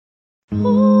We'll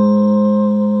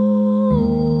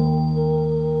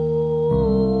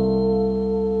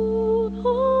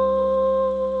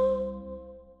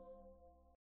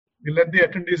let the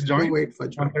attendees join We'll wait for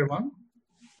one by one.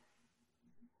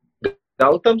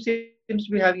 Gautam seems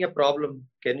to be having a problem.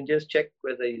 Can you just check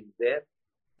whether he's there?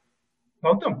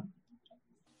 Gautam,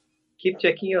 Keep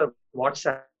checking your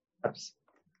WhatsApps.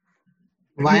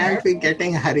 Why aren't we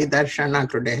getting Hari Darshana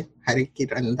today? Hari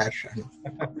Kiran Darshana.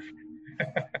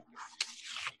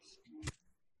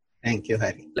 Thank you,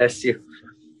 Hari. Bless you.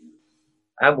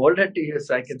 I'm older to you,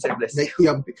 so I can say bless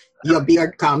you. Your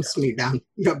beard calms me down.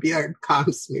 Your beard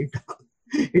calms me down.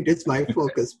 It is my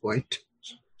focus point.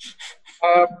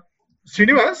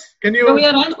 Srinivas, can you? No, we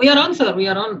are on, sir. We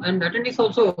are on, and attendees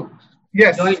also.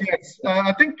 Yes, joined. yes.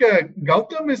 I think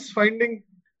Gautam is finding.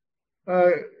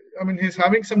 He's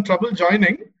having some trouble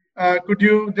joining. Could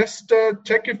you just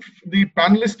check if the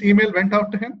panelist email went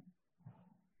out to him?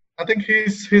 I think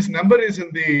his number is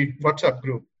in the WhatsApp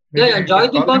group. Yeah.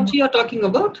 Joydeep Bagchi you're talking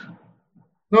about?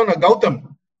 No,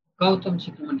 Gautam. Gautam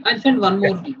Chikramani. I'll send one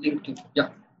more link to you. Yeah.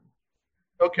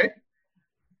 Okay.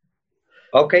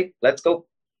 Okay, let's go.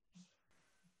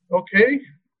 Okay.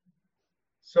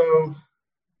 So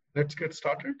let's get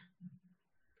started.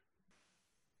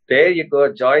 There you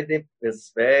go. Joydeep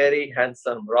is very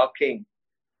handsome, rocking.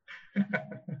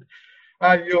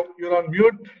 You're on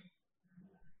mute,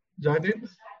 Joydeep.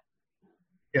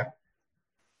 Yeah.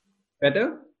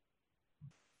 Better?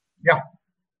 Yeah.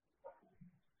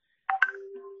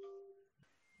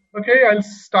 Okay, I'll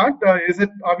start. Are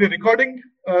we recording,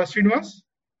 Srinivas?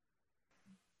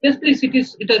 Yes, please. It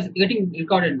is getting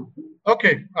recorded now.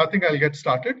 Okay, I think I'll get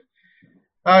started.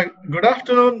 Good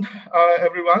afternoon,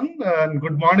 everyone, and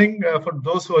good morning for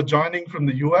those who are joining from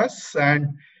the US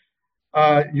and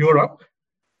Europe.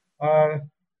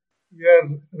 We are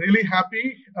really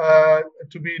happy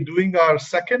to be doing our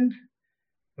second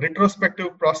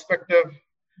retrospective prospective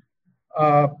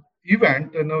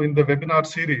event in the webinar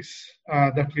series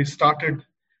that we started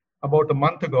about a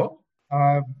month ago.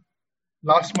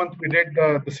 Last month we did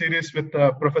the series with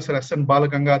Professor S.N.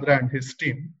 Balagangadhara and his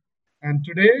team. And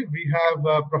today we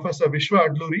have Professor Vishwa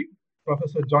Adluri,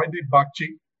 Professor Joydeep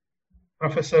Bagchi,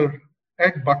 Professor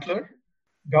Ed Butler,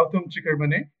 Gautam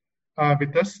Chikramani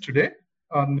with us today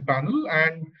on the panel.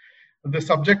 And the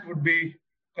subject would be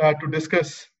to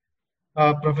discuss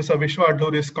Professor Vishwa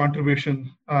Adluri's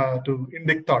contribution to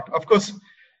Indic thought. Of course,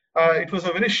 it was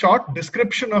a very short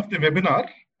description of the webinar,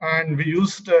 and we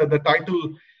used the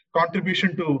title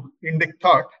Contribution to Indic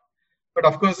Thought. But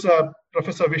of course,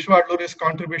 Professor Vishwa Adluri's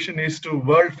contribution is to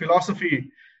world philosophy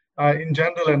in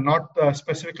general, and not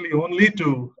specifically only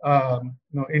to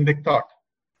Indic thought.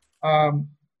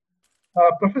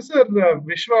 Professor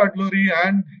Vishwa Adluri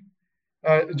and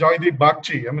Joydeep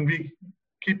Bagchi, we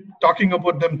keep talking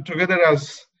about them together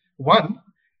as one.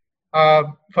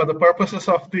 For the purposes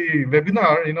of the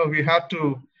webinar, we had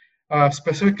to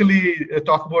specifically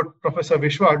talk about Professor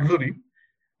Vishwa Adluri.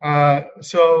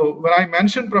 So when I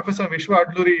mention Professor Vishwa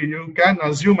Adluri, you can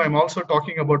assume I'm also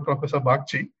talking about Professor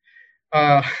Bagchi.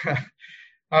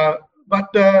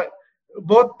 But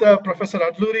both Professor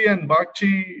Adluri and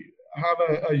Bagchi have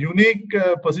a unique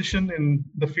position in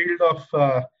the field of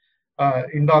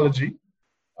Indology.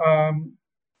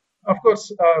 Of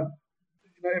course,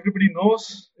 everybody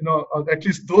knows, at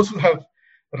least those who have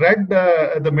read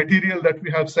the material that we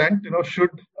have sent,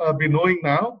 should be knowing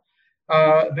now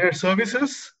their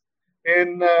services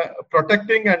in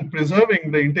protecting and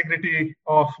preserving the integrity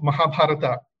of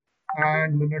Mahabharata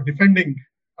and defending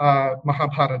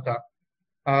Mahabharata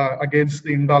against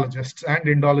the Indologists and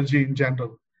Indology in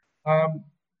general.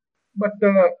 But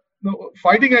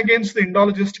fighting against the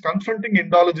Indologists, confronting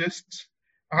Indologists,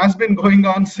 has been going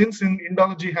on since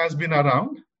Indology has been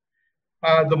around.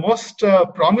 The most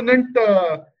prominent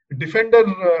defender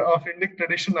of Indic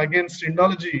tradition against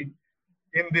Indology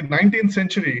in the 19th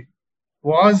century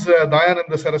was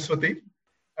Dayananda Saraswati.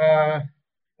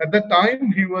 At that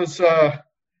time, he was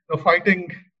fighting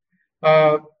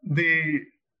the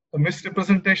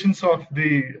misrepresentations of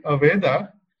the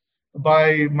Veda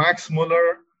by Max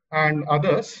Muller and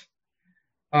others.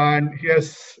 And he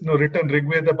has written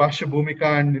Rigveda, Bhashya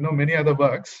Bhumika, and many other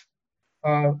works.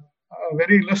 A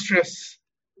very illustrious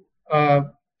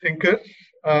thinker,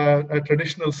 a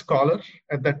traditional scholar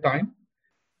at that time.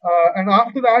 And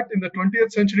after that, in the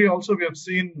 20th century, also we have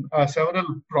seen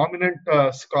several prominent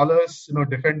scholars,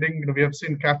 defending. We have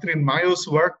seen Catherine Mayo's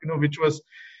work, which was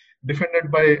defended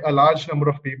by a large number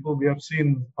of people. We have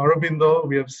seen Aurobindo.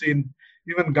 We have seen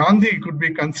even Gandhi could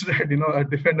be considered, a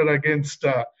defender against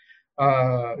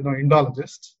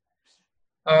Indologists.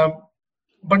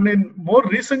 But in more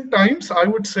recent times, I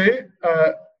would say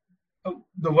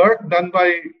the work done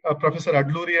by Professor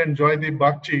Adluri and Joydeep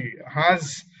Bagchi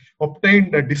has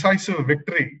obtained a decisive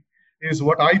victory, is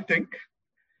what I think.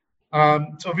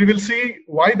 So we will see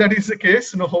why that is the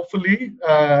case, hopefully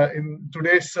in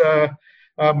today's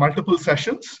multiple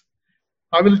sessions.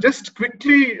 I will just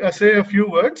quickly say a few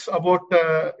words about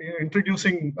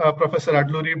introducing Professor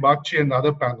Adluri, Bagchi, and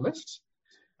other panelists,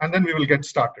 and then we will get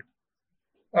started.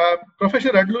 Professor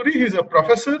Adluri is a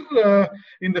professor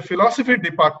in the philosophy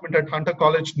department at Hunter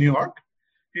College, New York.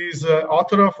 He is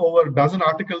author of over a dozen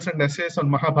articles and essays on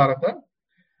Mahabharata.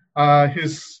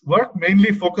 His work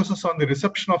mainly focuses on the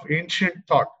reception of ancient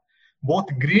thought, both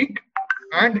Greek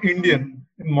and Indian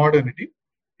in modernity.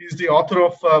 He is the author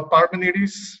of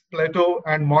Parmenides, Plato,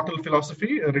 and Mortal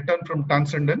Philosophy, a return from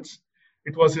transcendence.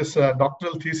 It was his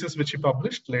doctoral thesis, which he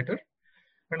published later.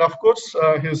 And of course,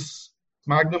 his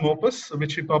magnum opus,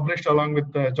 which he published along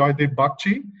with Joydeep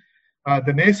Bagchi,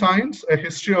 The Nescience, A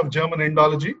History of German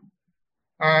Indology,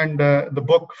 and the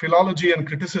book Philology and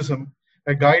Criticism,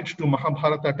 A Guide to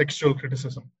Mahabharata Textual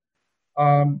Criticism.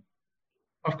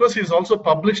 Of course, he has also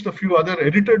published a few other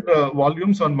edited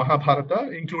volumes on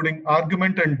Mahabharata, including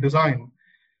Argument and Design,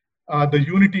 The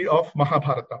Unity of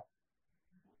Mahabharata.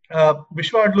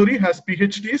 Vishwa Adluri has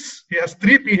PhDs. He has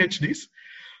 3 PhDs.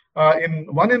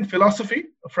 One in philosophy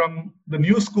from the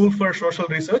New School for Social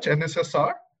Research,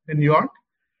 NSSR, in New York.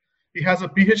 He has a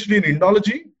PhD in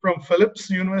Indology from Philipps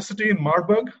University in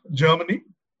Marburg, Germany.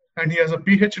 And he has a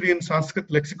PhD in Sanskrit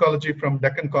lexicology from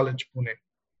Deccan College, Pune.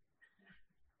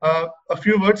 A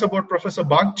few words about Professor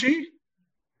Bagchi.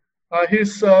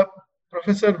 He's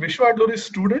Professor Vishwa Adluri's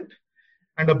student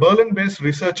and a Berlin-based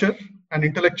researcher and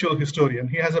intellectual historian.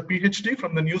 He has a PhD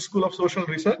from the New School of Social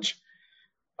Research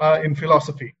in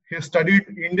philosophy. He has studied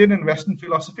Indian and Western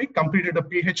philosophy, completed a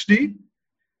PhD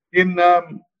in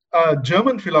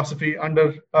German philosophy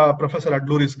under Professor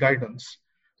Adluri's guidance.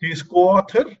 He is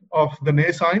co-author of The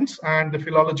Nescience and the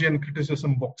Philology and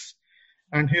Criticism books.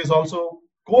 And he has also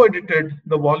co-edited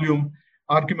the volume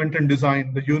Argument and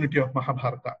Design, The Unity of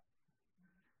Mahabharata.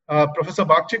 Professor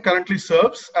Bagchi currently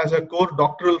serves as a core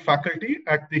doctoral faculty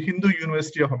at the Hindu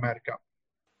University of America.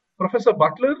 Professor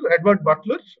Butler, Edward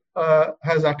Butler,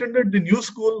 has attended the New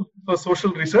School for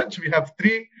Social Research. We have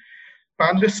 3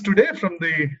 panelists today from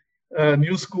the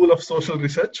New School of Social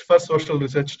Research, for Social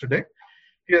Research today.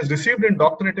 He has received a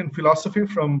doctorate in philosophy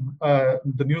from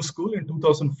the New School in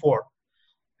 2004.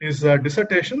 His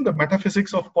dissertation, The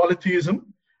Metaphysics of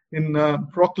Polytheism in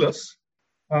Proclus,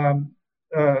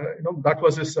 that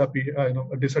was his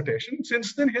dissertation.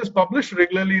 Since then, he has published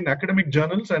regularly in academic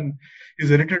journals and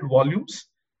his edited volumes,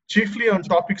 chiefly on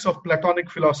topics of Platonic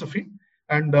philosophy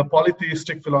and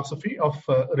polytheistic philosophy of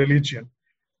religion.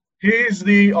 He is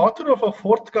the author of a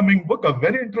forthcoming book, a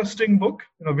very interesting book,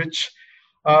 which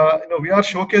we are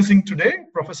showcasing today.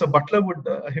 Professor Butler would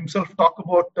himself talk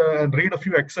about and read a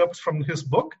few excerpts from his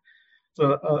book.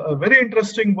 So a very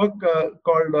interesting book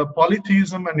called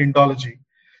Polytheism and Indology,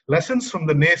 Lessons from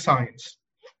the Nescience.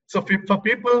 So for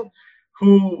people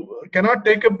who cannot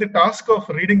take up the task of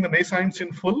reading the Nescience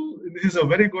in full, this is a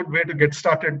very good way to get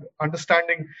started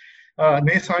understanding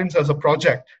Nescience as a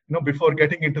project, before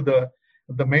getting into the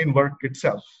main work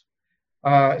itself.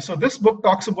 So this book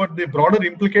talks about the broader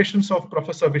implications of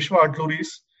Professor Vishwa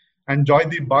Adluri's and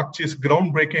Joydeep Bagchi's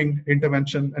groundbreaking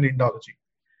intervention in Indology.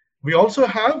 We also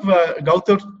have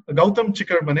Gautam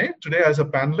Chikkarmane today as a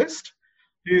panelist.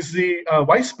 He is the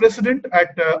Vice President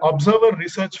at Observer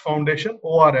Research Foundation,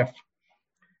 ORF.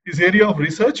 His area of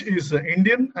research is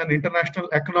Indian and international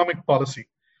economic policy.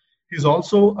 He is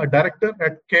also a director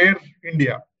at CARE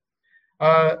India.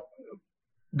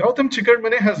 Gautam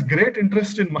Chikkarmane has great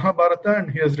interest in Mahabharata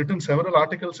and he has written several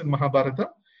articles in Mahabharata.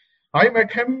 I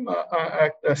met him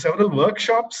at several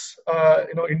workshops,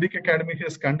 Indic Academy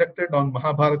has conducted on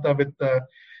Mahabharata with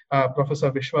Professor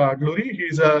Vishwa Adluri. He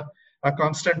is a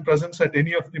constant presence at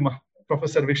any of the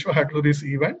Professor Vishwa Adluri's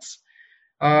events.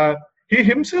 He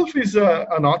himself is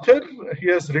an author. He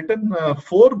has written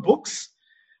 4 books,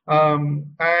 and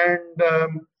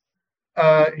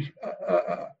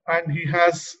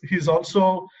he's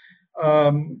also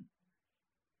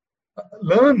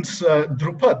learns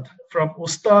Drupad from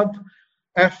Ustad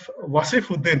F.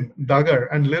 Wasifuddin Dagar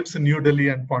and lives in New Delhi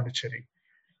and Pondicherry.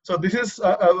 So this is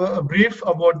a brief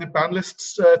about the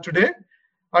panelists today.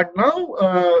 And now,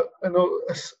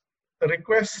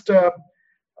 request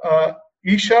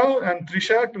Isha and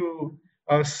Trisha to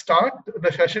start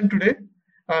the session today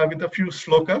with a few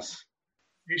slokas.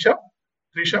 Isha,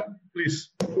 Trisha, please.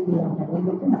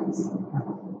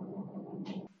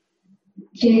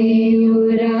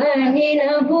 केयूराणि न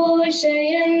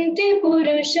भूषयन्ति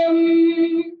पुरुषम्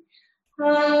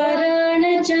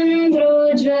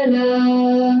हाराणचन्द्रोज्ज्वला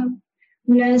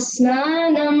न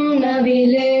स्नानं न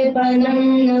विलेपनं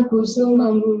न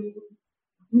कुसुमम्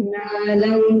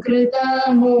नालङ्कृता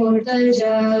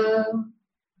मूर्धजा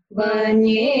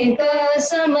वाण्येका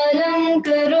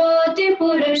समलङ्करोति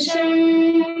पुरुषम्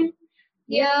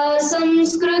या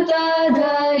संस्कृता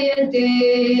धार्यते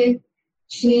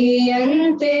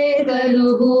क्षीयन्ते खलु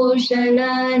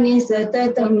भूषणानि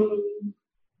सततम्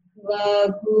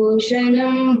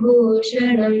वाग्भूषणं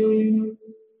भूषणम्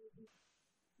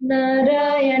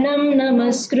नारायणं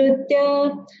नमस्कृत्य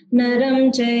नरं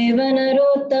चैव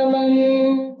नरोत्तमं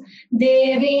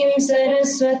देवीं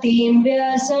सरस्वतीं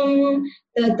व्यासं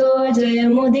ततो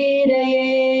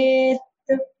जयमुदीरयेत्।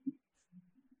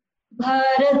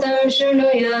 भारतं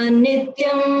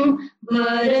शृणुयान्नित्यं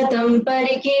भारतं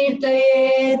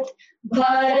परिकीर्तयेत्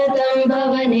भारतं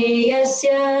भवने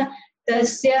यस्य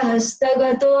तस्य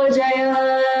हस्तगतो जयः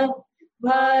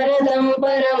भारतं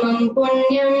परमं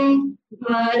पुण्यं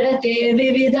भारते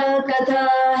विविधा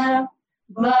कथाः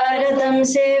भारतं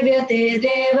सेव्यते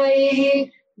देवैः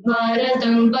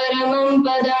भारतं परमं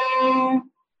पदम्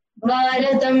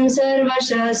भारतं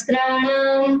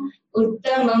सर्वशास्त्राणाम्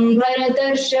उत्तमं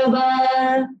भरतर्षभा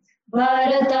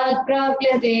भारतात्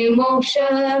प्राप्यते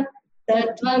मोक्षः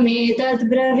तत्त्वमेतत्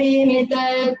ब्रवीमि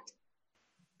तत्।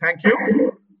 Thank you.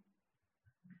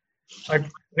 I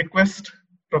request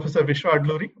Professor Vishwa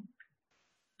Adluri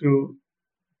to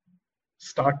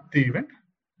start the event.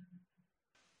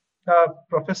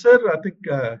 Professor, I think,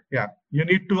 you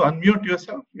need to unmute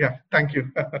yourself. Yeah, thank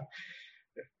you.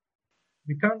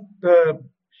 We can't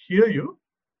hear you.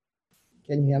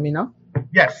 Can you hear me now?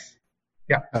 Yes.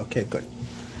 Yeah. Okay, good.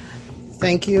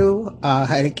 Thank you,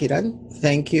 Hari Kiran.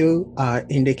 Thank you,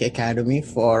 Indic Academy,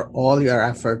 for all your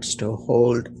efforts to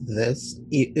hold this.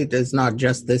 It is not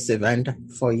just this event.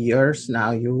 For years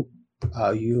now, you,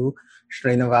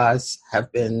 Srinivas,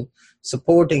 have been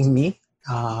supporting me,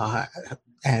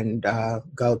 and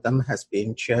Gautam has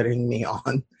been cheering me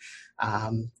on.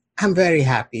 I'm very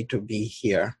happy to be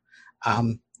here.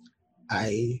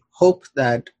 I hope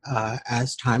that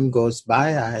as time goes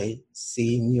by, I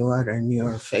see newer and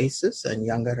newer faces and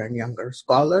younger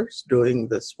scholars doing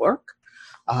this work,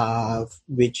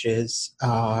 which is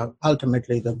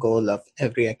ultimately the goal of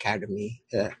every academy,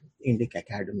 Indic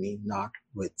Academy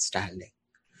notwithstanding.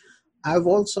 I've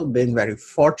also been very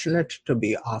fortunate to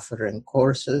be offering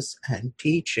courses and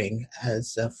teaching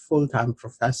as a full-time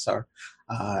professor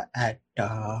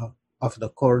of the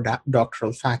core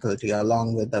doctoral faculty,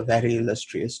 along with the very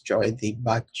illustrious Joydeep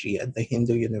Bagchi at the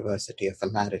Hindu University of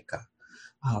America.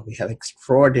 We have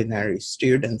extraordinary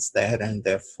students there, and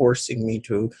they're forcing me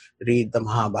to read the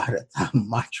Mahabharata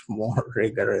much more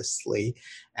rigorously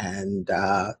and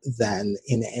than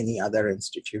in any other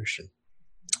institution.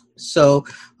 So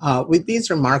with these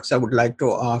remarks, I would like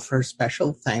to offer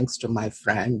special thanks to my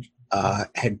friend,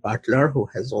 Ed Butler, who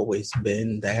has always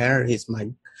been there. He's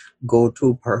my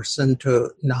go-to person to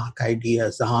knock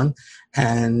ideas on.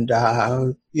 And,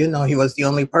 he was the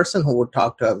only person who would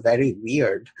talk to a very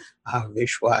weird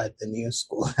Vishwa at the new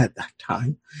school at that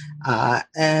time.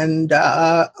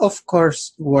 Of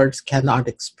course, words cannot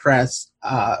express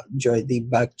Joydeep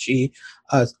Bagchi,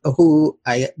 who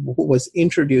was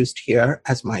introduced here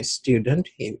as my student.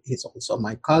 He's also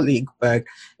my colleague, but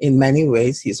in many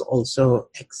ways, he's also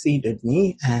exceeded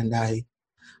me, and I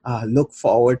look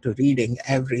forward to reading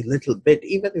every little bit.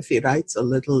 Even if he writes a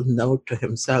little note to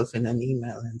himself in an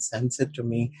email and sends it to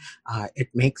me, it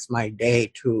makes my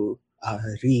day to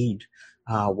read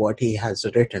what he has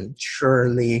written.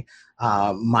 Surely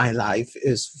my life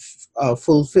is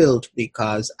fulfilled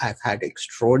because I've had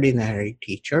extraordinary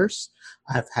teachers,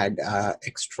 I've had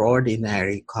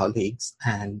extraordinary colleagues,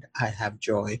 and I have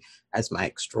Joy as my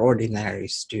extraordinary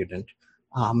student.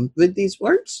 With these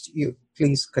words, you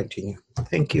please continue.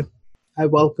 Thank you. I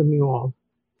welcome you all.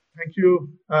 Thank you,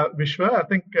 Vishwa. I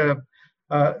think,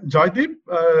 Joydeep,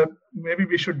 maybe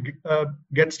we should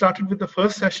get started with the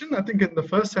first session. I think in the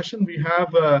first session, we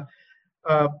have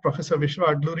Professor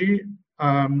Vishwa Adluri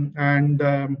and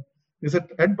is it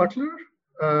Ed Butler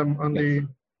on the,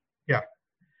 yeah.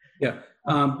 Yeah.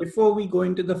 Before we go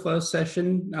into the first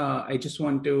session, I just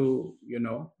want to,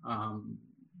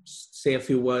 say a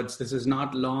few words. This is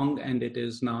not long, and it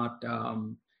is not,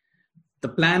 the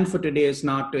plan for today is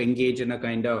not to engage in a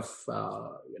kind of,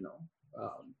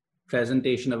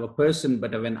 presentation of a person,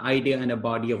 but of an idea and a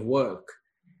body of work.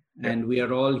 And we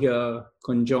are all here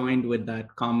conjoined with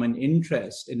that common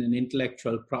interest in an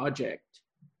intellectual project.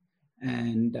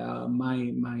 And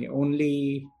my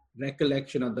only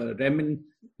recollection or the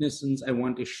reminiscence I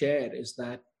want to share is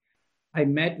that I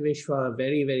met Vishwa a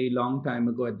very, very long time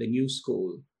ago at the New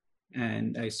School,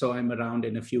 and I saw him around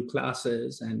in a few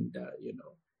classes, and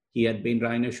he had been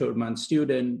Rainer Schurman's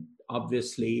student.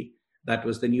 Obviously, that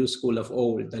was the New School of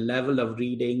old. The level of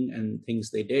reading and things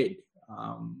they did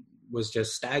was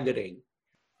just staggering.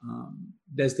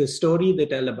 There's this story they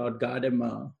tell about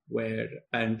Gadamer, where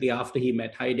apparently after he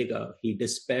met Heidegger, he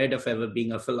despaired of ever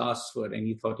being a philosopher, and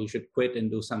he thought he should quit and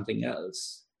do something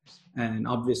else. And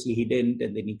obviously he didn't,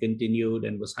 and then he continued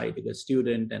and was Heidegger's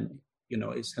student, and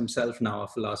is himself now a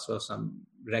philosopher of some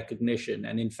recognition.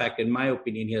 And in fact, in my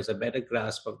opinion, he has a better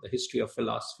grasp of the history of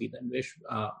philosophy than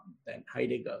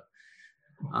Heidegger.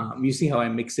 You see how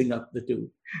I'm mixing up the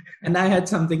two. And I had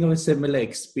something of a similar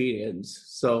experience.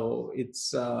 So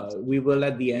it's we will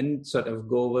at the end sort of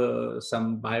go over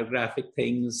some biographic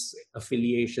things,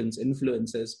 affiliations,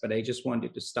 influences, but I just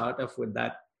wanted to start off with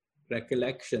that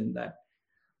recollection that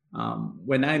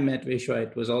when I met Vishwa,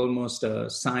 it was almost a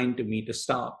sign to me to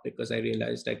stop, because I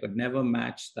realized I could never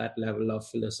match that level of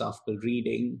philosophical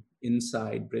reading,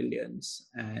 insight, brilliance.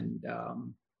 And,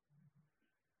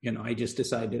 I just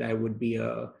decided I would be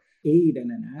a aid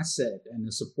and an asset and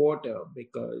a supporter,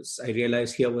 because I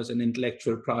realized here was an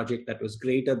intellectual project that was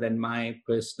greater than my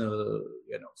personal,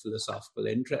 philosophical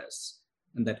interests,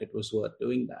 and that it was worth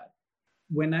doing that.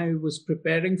 When I was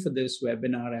preparing for this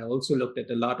webinar, I also looked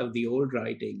at a lot of the old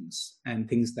writings and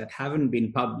things that haven't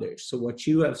been published. So what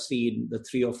you have seen, the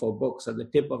 3 or 4 books, are the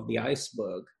tip of the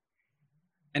iceberg.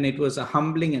 And it was a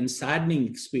humbling and saddening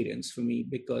experience for me,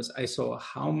 because I saw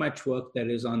how much work there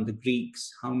is on the Greeks,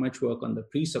 how much work on the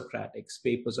pre-Socratics,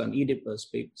 papers on Oedipus,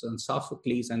 papers on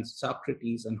Sophocles and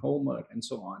Socrates and Homer and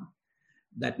so on,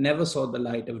 that never saw the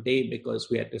light of day, because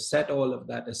we had to set all of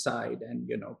that aside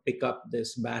and, pick up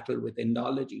this battle with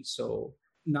Indology. So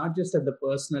not just at the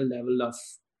personal level of,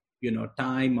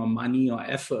 time or money or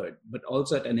effort, but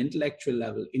also at an intellectual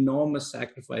level, enormous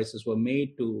sacrifices were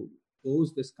made to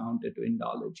pose this counter to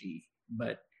Indology.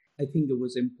 But I think it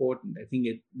was important. I think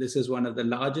this is one of the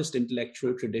largest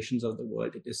intellectual traditions of the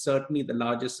world. It is certainly the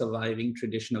largest surviving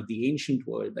tradition of the ancient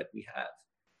world that we have.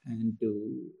 And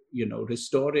to,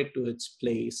 restore it to its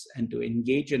place and to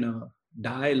engage in a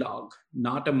dialogue,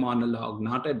 not a monologue,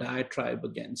 not a diatribe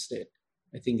against it,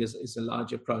 I think is a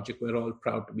larger project we're all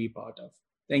proud to be part of.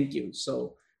 Thank you.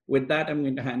 So with that, I'm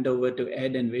going to hand over to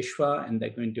Ed and Vishwa, and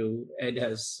Ed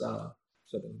has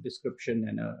sort of description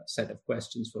and a set of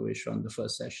questions for Vishwa on the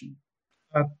first session.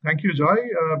 Thank you, Joy.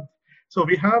 So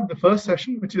we have the first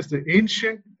session, which is the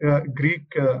ancient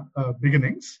Greek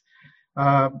beginnings.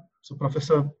 So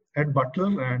Professor Ed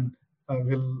Butler and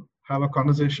will have a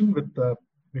conversation with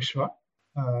Vishwa,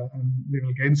 and we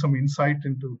will gain some insight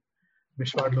into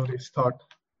Vishwa Adluri's thought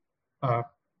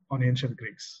on ancient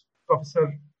Greeks.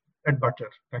 Professor Ed Butler,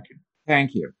 thank you.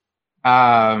 Thank you.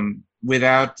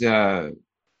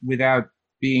 Without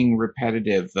being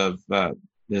repetitive of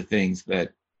the things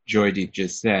that Joydeep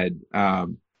just said,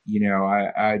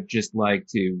 I'd just like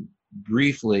to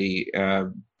briefly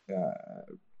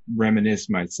reminisce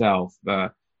myself. I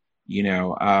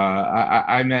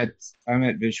met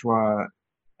Vishwa,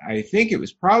 I think it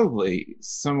was probably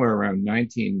somewhere around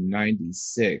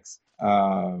 1996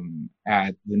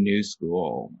 at the New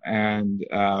School, and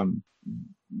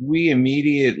we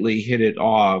immediately hit it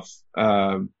off.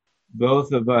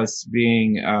 Both of us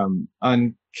being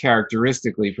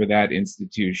uncharacteristically for that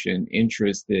institution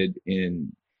interested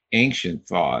in ancient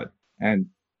thought, and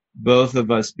both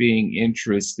of us being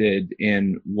interested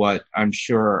in what I'm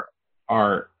sure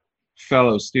our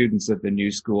fellow students at the New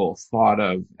School thought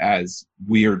of as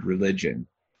weird religion.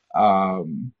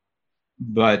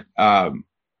 But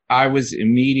I was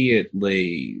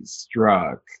immediately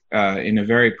struck in a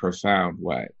very profound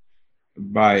way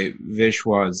by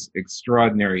Vishwa's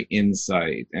extraordinary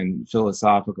insight and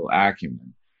philosophical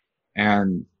acumen.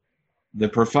 And the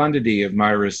profundity of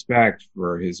my respect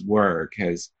for his work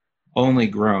has only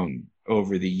grown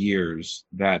over the years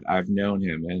that I've known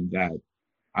him and that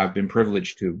I've been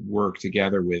privileged to work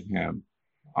together with him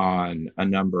on a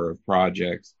number of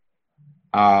projects.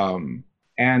 And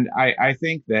I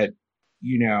think that,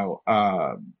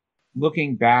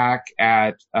 looking back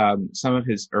at some of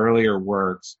his earlier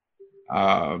works,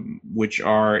 which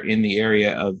are in the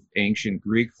area of ancient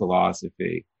Greek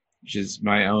philosophy, which is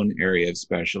my own area of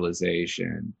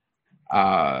specialization,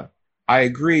 I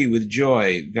agree with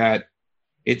Joy that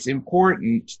it's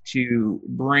important to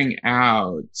bring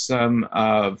out some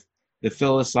of the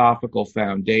philosophical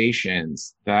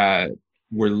foundations that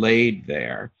were laid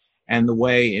there and the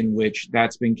way in which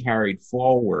that's been carried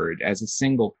forward as a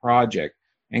single project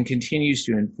and continues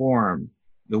to inform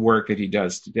the work that he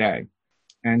does today.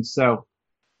 And so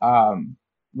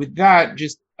with that,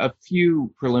 just a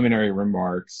few preliminary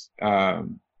remarks.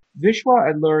 Vishwa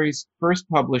Adluri's first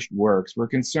published works were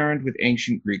concerned with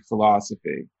ancient Greek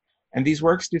philosophy, and these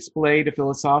works displayed a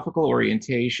philosophical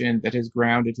orientation that has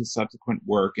grounded his subsequent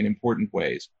work in important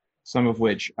ways, some of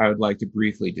which I would like to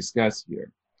briefly discuss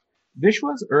here.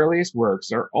 Vishwa's earliest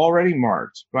works are already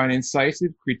marked by an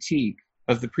incisive critique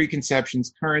of the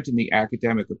preconceptions current in the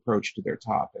academic approach to their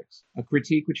topics, a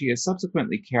critique which he has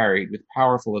subsequently carried with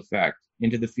powerful effect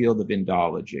into the field of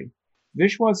Indology.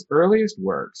 Vishwa's earliest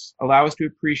works allow us to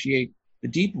appreciate the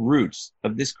deep roots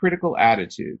of this critical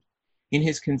attitude in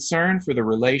his concern for the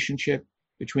relationship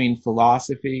between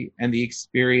philosophy and the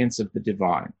experience of the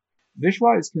divine.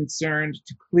 Vishwa is concerned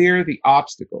to clear the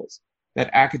obstacles that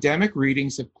academic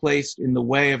readings have placed in the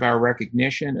way of our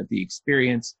recognition of the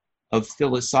experience of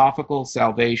philosophical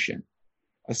salvation,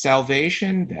 a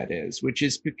salvation, that is, which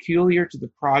is peculiar to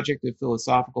the project of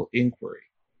philosophical inquiry,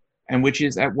 and which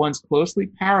is at once closely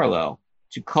parallel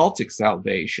to cultic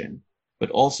salvation, but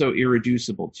also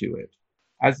irreducible to it.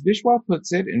 As Vishwa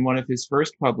puts it in one of his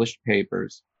first published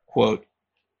papers, quote,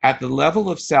 "At the level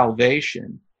of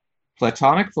salvation,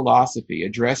 Platonic philosophy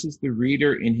addresses the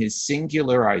reader in his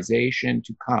singularization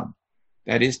to come,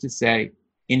 that is to say,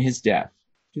 in his death.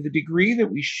 To the degree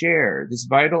that we share this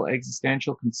vital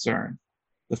existential concern,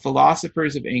 the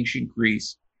philosophers of ancient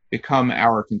Greece become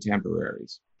our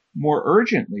contemporaries. More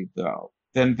urgently, though,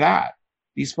 than that,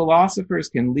 these philosophers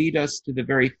can lead us to the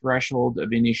very threshold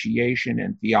of initiation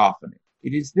and theophany.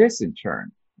 It is this, in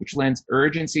turn, which lends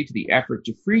urgency to the effort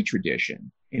to free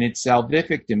tradition in its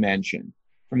salvific dimension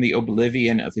from the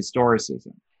oblivion of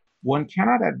historicism. One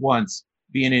cannot at once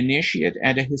be an initiate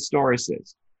and a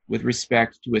historicist with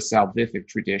respect to a salvific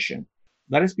tradition.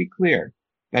 Let us be clear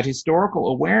that historical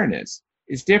awareness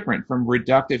is different from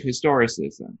reductive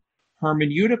historicism.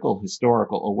 Hermeneutical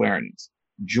historical awareness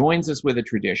joins us with a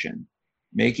tradition,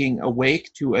 making us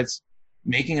awake to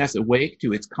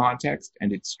its context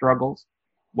and its struggles,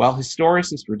 while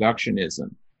historicist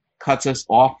reductionism cuts us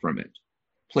off from it,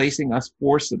 placing us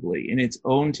forcibly in its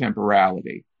own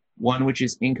temporality, one which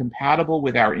is incompatible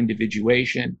with our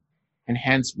individuation and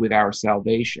hence with our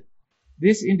salvation.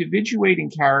 This individuating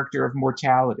character of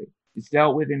mortality is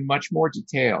dealt with in much more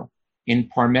detail in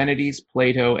Parmenides,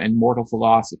 Plato, and Mortal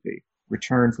Philosophy,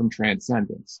 Return from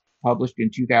Transcendence, published in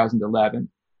 2011,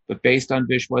 but based on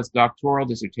Vishwa's doctoral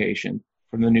dissertation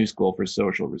from the New School for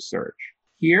Social Research.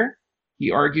 Here, he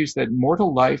argues that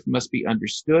mortal life must be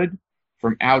understood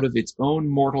from out of its own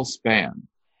mortal span,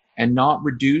 and not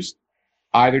reduced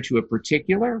either to a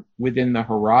particular within the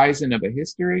horizon of a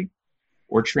history,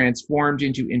 or transformed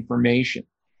into information,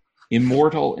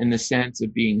 immortal in the sense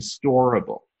of being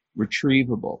storable,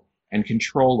 retrievable, and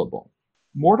controllable.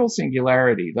 Mortal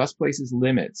singularity thus places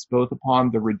limits both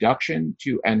upon the reduction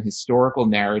to an historical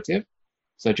narrative,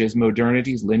 such as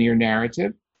modernity's linear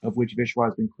narrative, of which Vishwa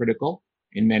has been critical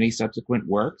in many subsequent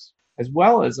works, as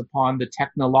well as upon the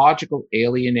technological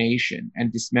alienation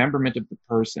and dismemberment of the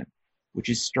person, which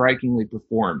is strikingly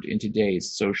performed in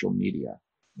today's social media.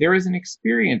 There is an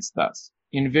experience, thus,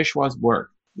 in Vishwa's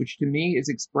work, which to me is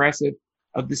expressive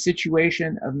of the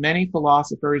situation of many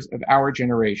philosophers of our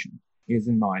generation, his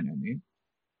and mine, I mean,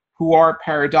 who are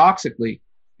paradoxically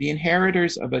the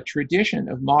inheritors of a tradition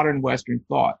of modern Western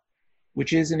thought,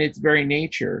 which is in its very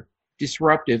nature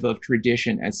disruptive of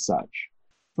tradition as such.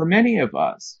 For many of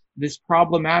us, this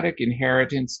problematic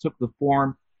inheritance took the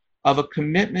form of a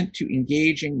commitment to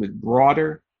engaging with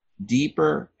broader,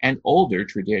 deeper, and older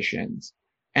traditions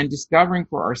and discovering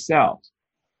for ourselves,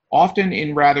 often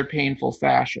in rather painful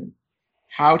fashion,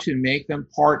 how to make them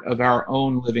part of our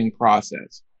own living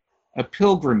process, a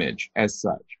pilgrimage as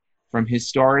such, from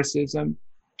historicism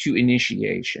to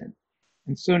initiation.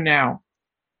 And so now,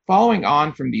 following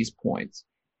on from these points,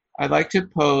 I'd like to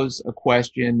pose a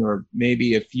question, or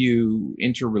maybe a few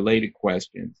interrelated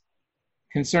questions,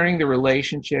 concerning the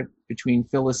relationship between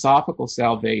philosophical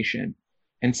salvation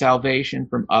and salvation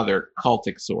from other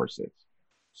cultic sources.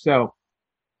 So,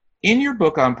 in your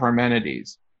book on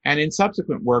Parmenides, and in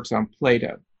subsequent works on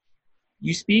Plato,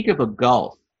 you speak of a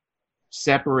gulf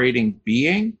separating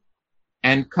being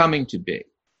and coming to be.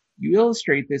 You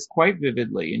illustrate this quite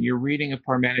vividly in your reading of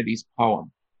Parmenides'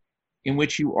 poem, in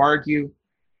which you argue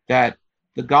that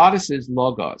the goddess's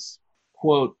logos,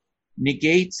 quote,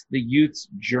 negates the youth's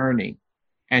journey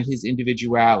and his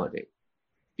individuality,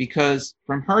 because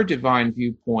from her divine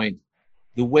viewpoint,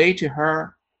 the way to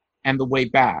her and the way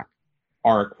back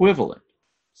are equivalent.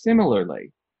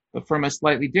 Similarly, but from a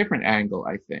slightly different angle,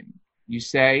 I think, you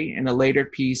say in a later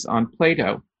piece on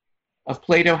Plato, of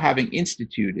Plato having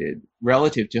instituted,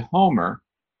 relative to Homer,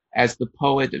 as the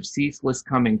poet of ceaseless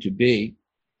coming to be,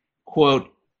 quote,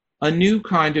 a new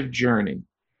kind of journey,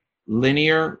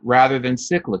 linear rather than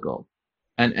cyclical,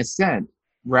 an ascent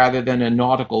rather than a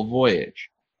nautical voyage,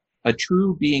 a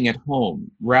true being at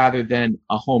home rather than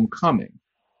a homecoming,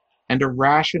 and a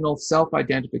rational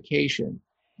self-identification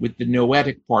with the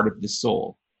noetic part of the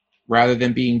soul, rather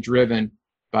than being driven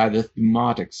by the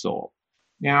thumotic soul.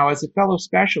 Now, as a fellow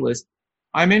specialist,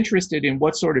 I'm interested in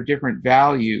what sort of different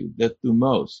value the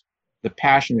thumos, the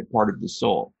passionate part of the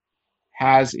soul,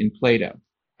 has in Plato,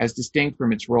 as distinct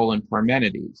from its role in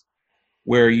Parmenides,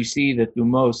 where you see the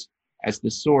thumos as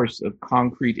the source of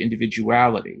concrete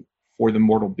individuality for the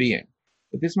mortal being.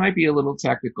 But this might be a little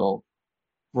technical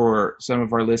for some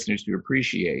of our listeners to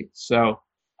appreciate. So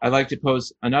I'd like to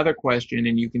pose another question,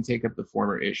 and you can take up the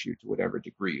former issue to whatever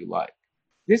degree you like.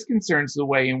 This concerns the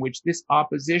way in which this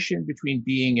opposition between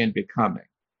being and becoming,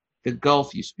 the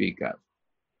gulf you speak of,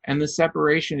 and the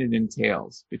separation it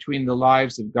entails between the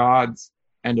lives of gods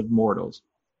and of mortals,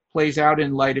 plays out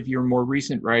in light of your more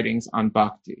recent writings on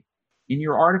bhakti. In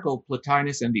your article,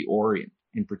 Plotinus and the Orient,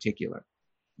 in particular,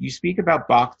 you speak about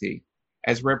bhakti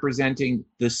as representing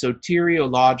the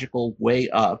soteriological way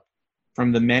up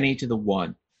from the many to the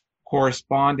one,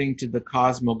 corresponding to the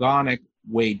cosmogonic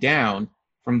way down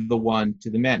from the one to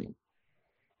the many.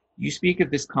 You speak of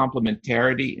this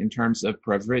complementarity in terms of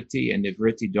pravritti and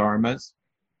nivritti dharmas,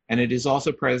 and it is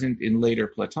also present in later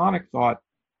Platonic thought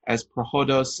as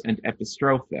prohodos and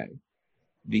epistrophe,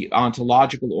 the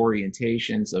ontological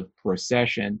orientations of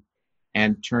procession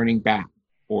and turning back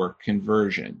or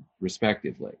conversion,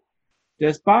 respectively.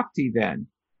 Does bhakti then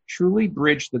truly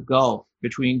bridge the gulf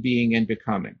between being and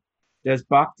becoming? Does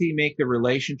bhakti make the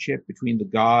relationship between the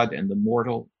god and the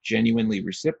mortal genuinely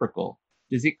reciprocal?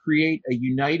 Does it create a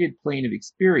united plane of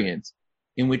experience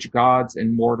in which gods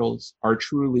and mortals are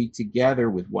truly together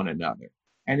with one another?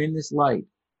 And in this light,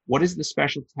 what is the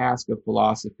special task of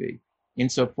philosophy,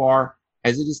 insofar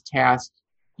as it is tasked,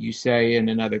 you say in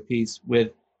another piece,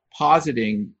 with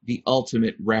positing the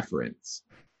ultimate reference?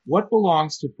 What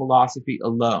belongs to philosophy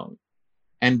alone,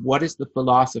 and what is the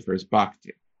philosopher's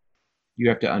bhakti? You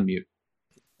have to unmute.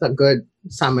 A good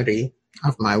summary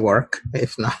of my work,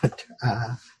 if not.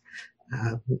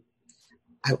 I'm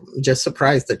just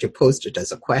surprised that you posed it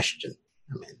as a question.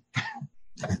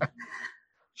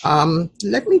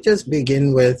 Let me just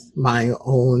begin with my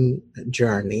own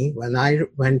journey. When I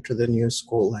went to the new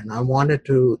school and I wanted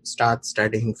to start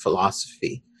studying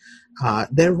philosophy,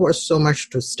 there was so much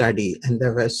to study and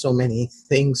there were so many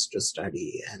things to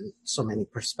study and so many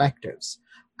perspectives.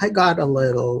 I got a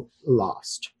little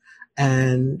lost.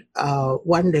 And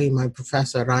one day my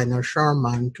professor, Rainer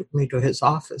Sherman, took me to his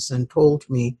office and told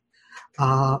me,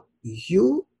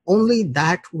 you only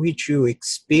that which you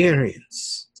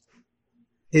experience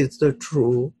is the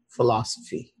true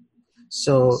philosophy.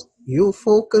 So you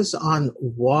focus on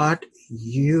what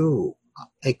you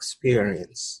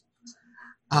experience.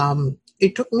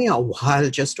 It took me a while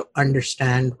just to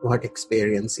understand what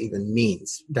experience even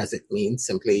means. Does it mean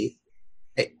simply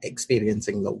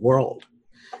experiencing the world?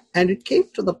 And it came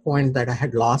to the point that I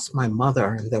had lost my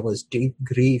mother and there was deep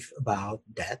grief about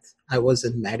death. I was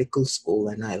in medical school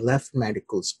and I left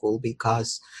medical school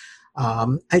because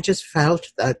I just felt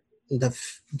that the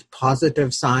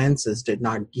positive sciences did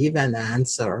not give an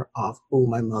answer of who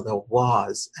my mother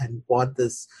was and what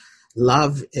this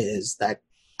love is, that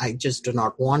I just do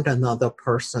not want another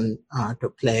person to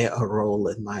play a role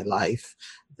in my life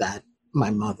that my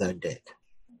mother did,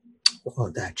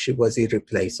 or that she was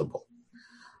irreplaceable.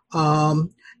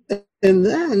 And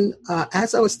then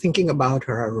as I was thinking about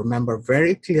her, I remember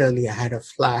very clearly I had a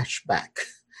flashback.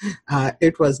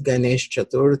 It was Ganesh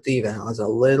Chaturthi when I was a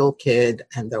little kid,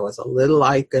 and there was a little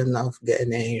icon of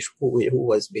Ganesh who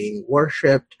was being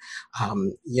worshipped.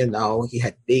 He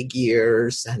had big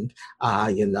ears and,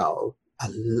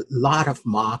 a lot of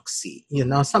moxie.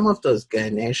 Some of those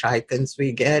Ganesh icons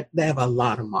we get, they have a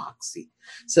lot of moxie.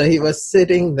 So he was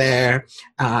sitting there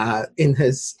and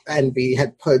we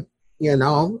had put,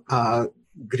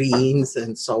 greens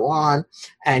and so on.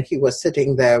 And he was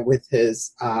sitting there with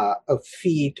his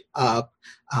feet up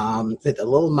with a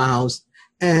little mouse.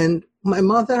 And my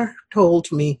mother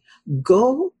told me,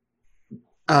 go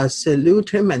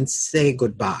salute him and say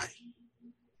goodbye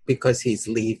because he's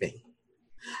leaving.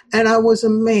 And I was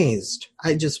amazed.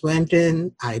 I just went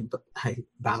in, I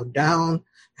bowed down,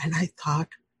 and I thought,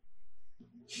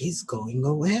 he's going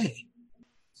away.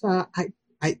 So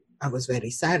I was very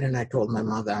sad, and I told my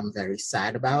mother I'm very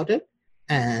sad about it.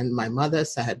 And my mother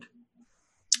said,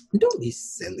 don't be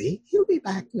silly. He'll be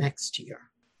back next year.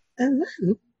 And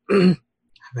then I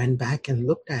went back and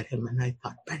looked at him and I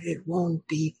thought, but it won't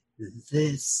be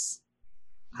this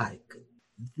icon.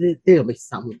 There'll be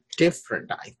some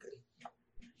different icon.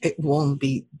 It won't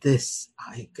be this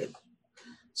icon.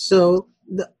 So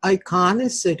the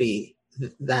iconicity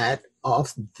that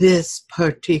of this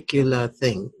particular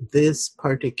thing,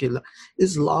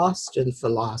 is lost in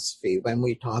philosophy when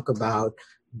we talk about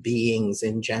beings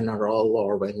in general,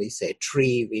 or when we say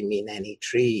tree, we mean any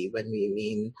tree. When we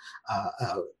mean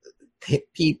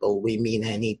people, we mean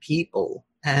any people.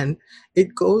 And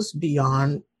it goes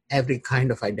beyond every kind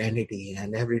of identity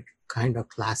and every kind of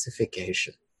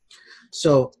classification.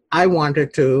 So I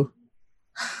wanted to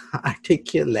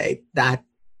articulate that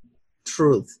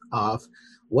truth of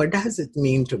what does it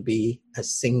mean to be a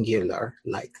singular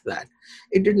like that.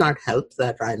 It did not help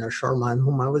that Rainer Schurman,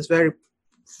 whom I was very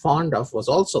fond of, was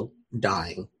also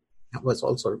dying, was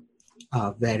also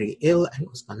very ill and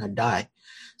was going to die.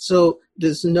 So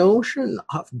this notion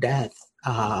of death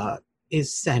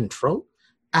is central.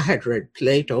 I had read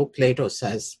Plato. Plato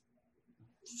says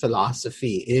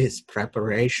philosophy is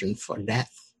preparation for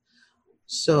death.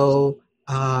 So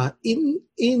in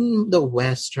the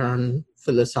Western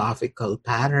philosophical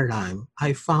paradigm,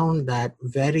 I found that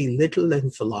very little in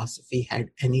philosophy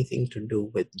had anything to do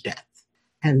with death.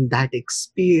 And that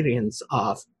experience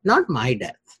of not my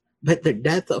death, but the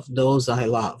death of those I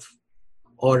love,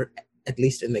 or at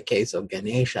least in the case of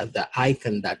Ganesha, the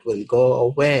icon that will go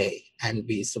away and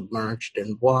be submerged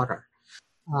in water.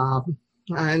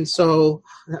 And so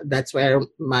that's where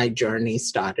my journey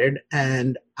started.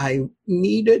 And I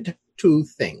needed two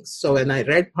things. So when I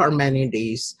read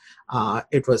Parmenides,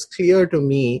 it was clear to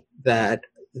me that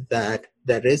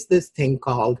there is this thing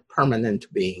called permanent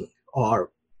being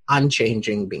or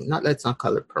unchanging being. Let's not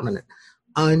call it permanent,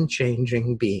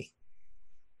 unchanging being,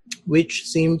 which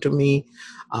seemed to me,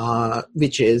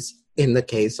 which is in the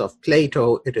case of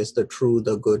Plato, it is the true,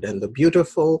 the good, and the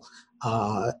beautiful.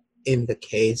 In the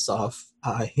case of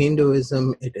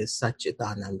Hinduism, it is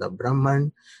Satchitananda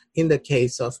Brahman. In the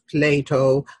case of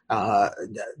Plato,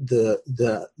 the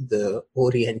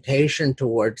orientation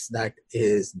towards that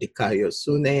is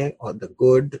Dikayosune, or the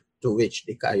good to which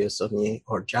Dikayosune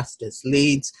or justice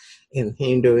leads. In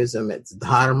Hinduism, it's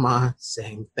Dharma,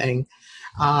 same thing.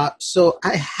 So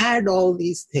I had all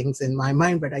these things in my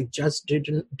mind, but I just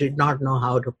did not know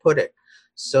how to put it.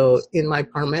 So in my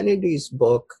Parmenides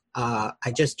book,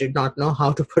 I just did not know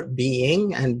how to put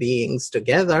being and beings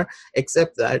together,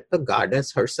 except that the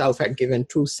goddess herself had given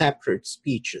two separate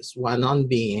speeches, one on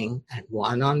being and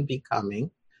one on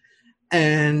becoming.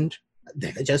 And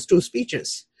they were just two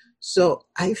speeches. So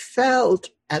I felt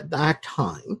at that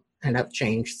time, and I've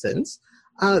changed since,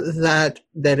 that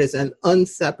there is an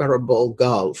inseparable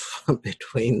gulf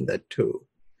between the two.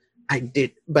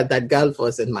 But that gulf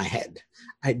was in my head.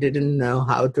 I didn't know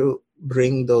how to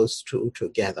bring those two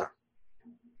together.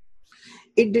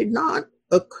 It did not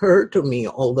occur to me,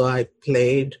 although I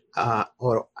played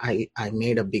or I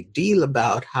made a big deal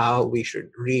about how we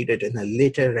should read it in a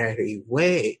literary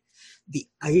way, the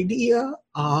idea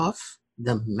of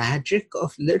the magic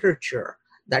of literature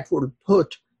that would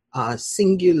put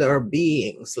singular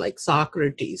beings like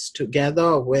Socrates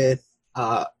together with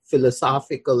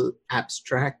philosophical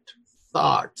abstract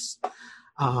thoughts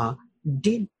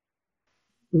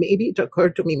maybe it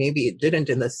occurred to me, maybe it didn't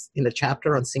in the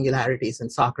chapter on singularities in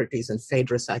Socrates and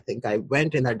Phaedrus. I think I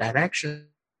went in that direction.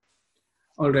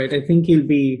 All right, I think he'll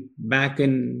be back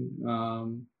in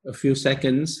a few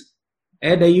seconds.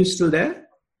 Ed, are you still there?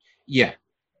 Yeah.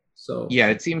 So yeah,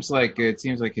 it seems like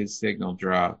his signal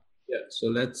dropped. Yeah. So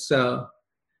let's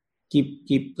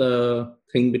keep the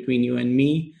thing between you and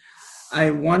me.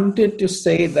 I wanted to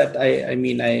say that I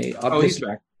mean I obviously. Oh, he's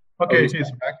back. Okay,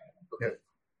 he's back.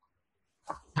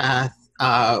 Path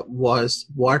was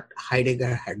what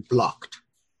Heidegger had blocked.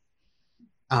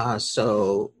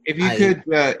 So if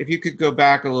you could go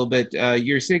back a little bit,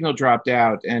 your signal dropped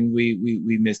out, and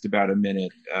we missed about a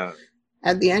minute.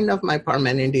 At the end of my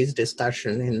Parmenides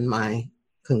discussion, in my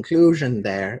conclusion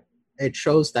there, it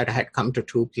shows that I had come to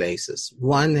two places.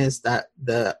 One is that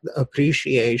the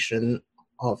appreciation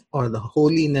of, or the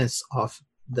holiness of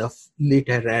the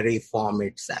literary form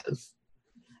itself.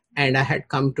 And I had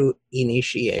come to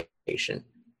initiation,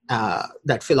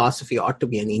 that philosophy ought to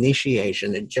be an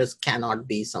initiation. It just cannot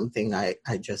be something I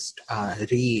just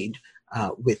read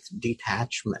with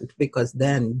detachment, because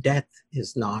then death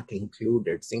is not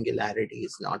included, singularity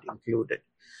is not included.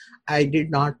 I did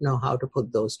not know how to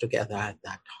put those together at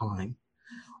that time.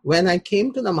 When I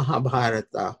came to the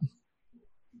Mahabharata,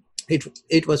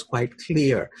 it was quite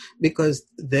clear, because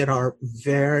there are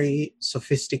very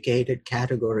sophisticated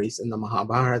categories in the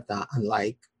Mahabharata,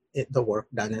 unlike the work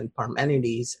done in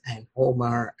Parmenides and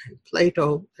Homer and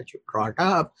Plato that you brought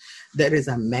up, there is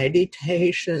a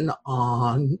meditation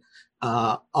on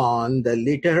the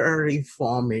literary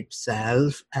form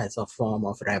itself as a form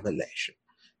of revelation.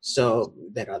 So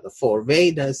there are the 4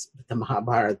 Vedas. The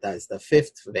Mahabharata is the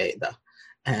 5th Veda,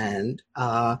 and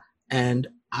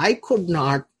I could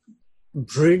not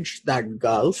bridge that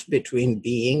gulf between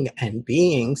being and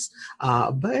beings.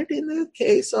 But in the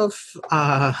case of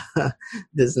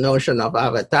this notion of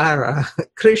Avatara,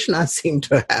 Krishna seemed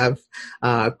to have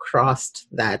crossed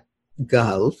that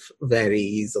gulf very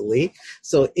easily.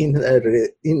 So in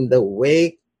the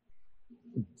way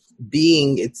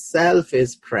being itself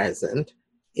is present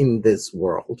in this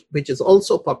world, which is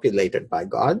also populated by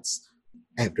gods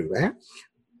everywhere,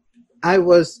 I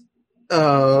was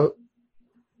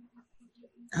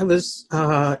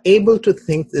able to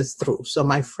think this through. So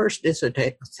my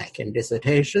second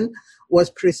dissertation was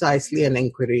precisely an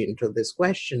inquiry into this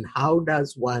question. How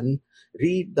does one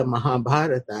read the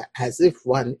Mahabharata as if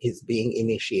one is being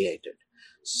initiated?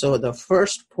 So the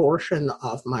first portion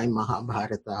of my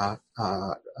Mahabharata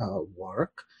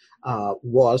work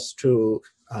was to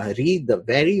read the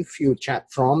very few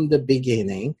chapters from the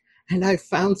beginning. And I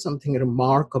found something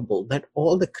remarkable, that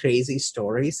all the crazy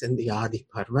stories in the Adi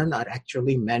Parvan are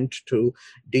actually meant to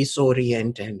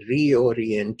disorient and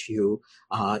reorient you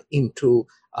into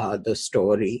the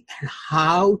story and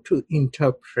how to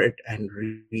interpret and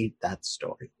read that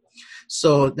story.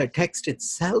 So the text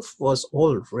itself was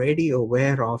already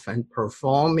aware of and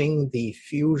performing the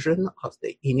fusion of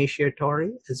the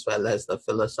initiatory as well as the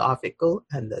philosophical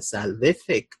and the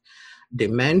salvific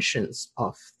dimensions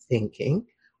of thinking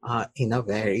in a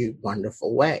very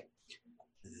wonderful way.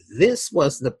 This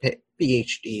was the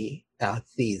PhD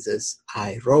thesis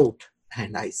I wrote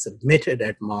and I submitted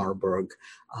at Marburg.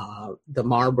 The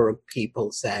Marburg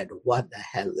people said, "What the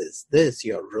hell is this?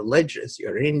 You're religious,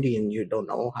 you're Indian, you don't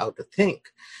know how to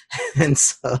think." And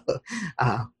so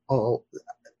all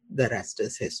the rest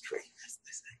is history, as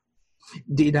they say.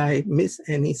 Did I miss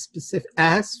any specific?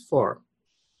 As for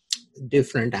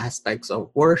different aspects of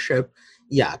worship,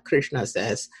 yeah, Krishna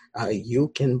says you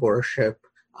can worship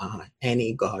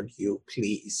any god you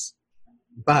please,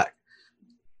 but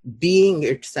being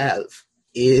itself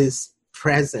is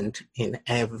present in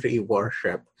every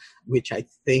worship, which I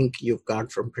think you've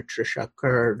got from Patricia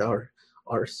Curd or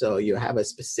so. You have a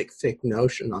specific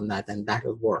notion on that, and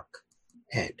that'll work,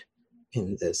 Ed,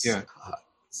 in this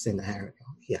scenario.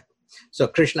 Yeah. So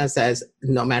Krishna says,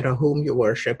 no matter whom you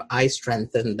worship, I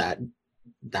strengthen that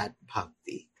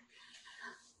bhakti.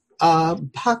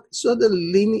 So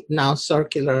the now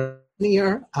circular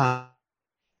linear, I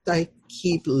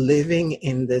keep living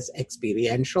in this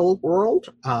experiential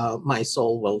world. My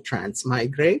soul will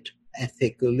transmigrate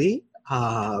ethically,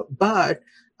 but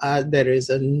there is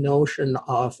a notion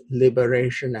of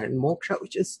liberation and moksha,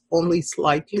 which is only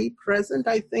slightly present,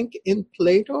 I think, in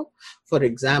Plato. For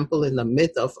example, in the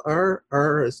myth of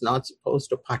Ur is not supposed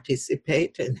to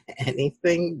participate in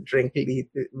anything, drink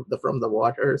from the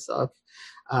waters of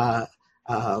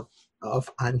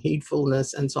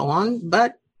unheedfulness and so on,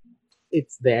 but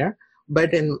it's there.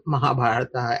 But in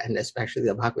Mahabharata and especially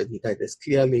the Bhagavad Gita, it is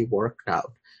clearly worked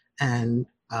out. And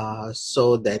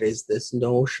so there is this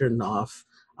notion of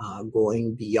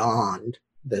going beyond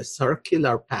the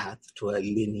circular path to a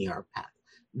linear path.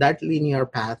 That linear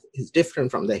path is different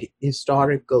from the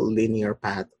historical linear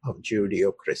path of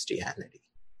Judeo-Christianity,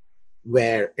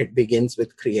 where it begins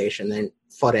with creation and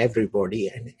for everybody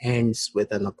and ends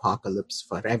with an apocalypse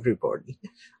for everybody.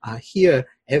 Here,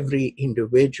 every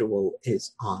individual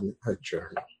is on a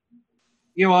journey.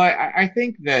 I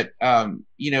think that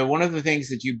one of the things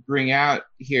that you bring out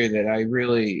here that I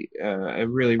really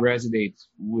resonates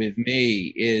with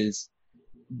me is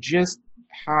just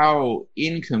how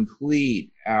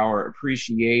incomplete our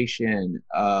appreciation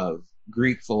of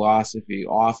Greek philosophy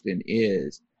often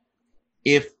is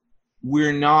if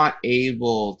we're not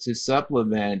able to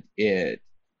supplement it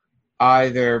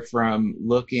either from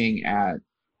looking at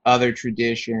other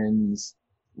traditions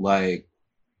like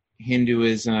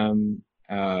Hinduism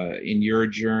in your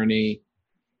journey,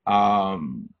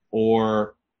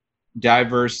 or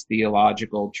diverse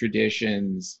theological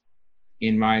traditions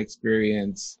in my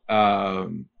experience,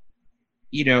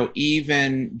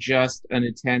 even just an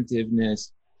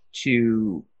attentiveness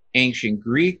to ancient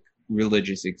Greek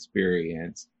religious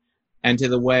experience and to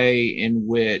the way in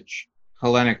which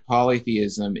Hellenic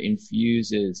polytheism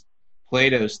infuses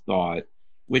Plato's thought,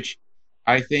 which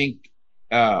I think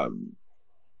not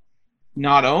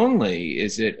only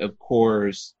is it, of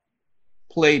course,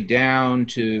 played down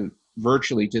to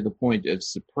virtually to the point of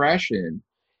suppression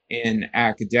in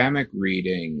academic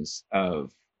readings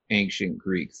of ancient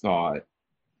Greek thought,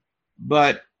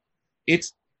 but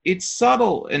it's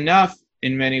subtle enough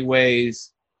in many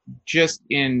ways, just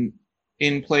in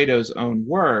Plato's own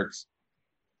works,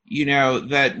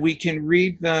 that we can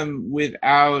read them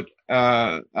without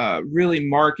really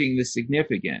marking the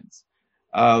significance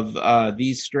of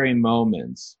these stray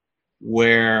moments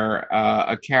where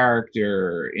a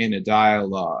character in a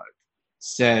dialogue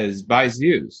says, "By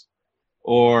Zeus,"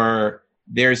 or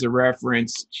there's a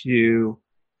reference to,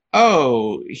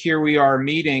 "Oh, here we are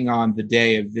meeting on the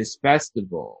day of this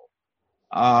festival."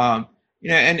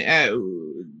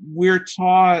 We're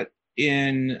taught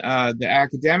in the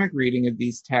academic reading of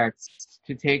these texts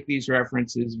to take these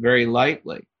references very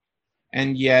lightly.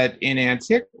 And yet in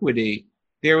antiquity,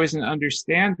 there was an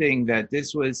understanding that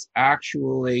this was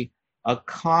actually a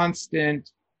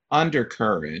constant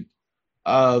undercurrent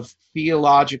of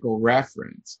theological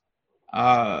reference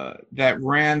that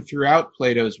ran throughout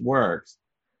Plato's works,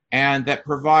 and that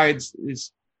provides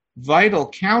this vital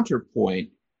counterpoint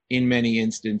in many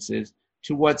instances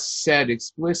to what's said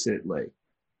explicitly.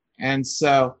 And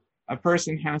so a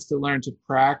person has to learn to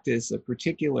practice a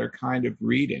particular kind of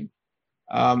reading.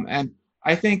 And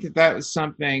I think that was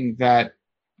something that,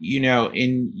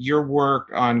 in your work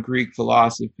on Greek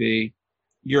philosophy,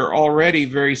 you're already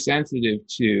very sensitive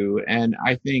to, and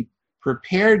I think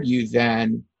prepared you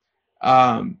then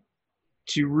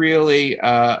to really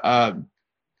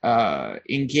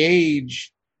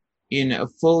engage in a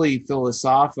fully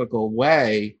philosophical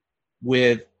way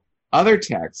with other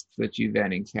texts that you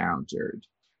then encountered,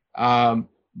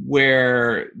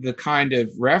 where the kind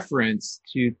of reference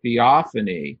to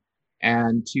theophany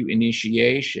and to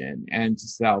initiation and to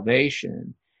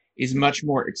salvation is much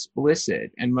more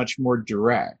explicit and much more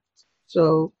direct.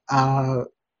 So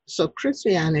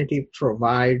Christianity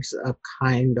provides a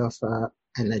kind of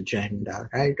an agenda,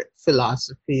 right?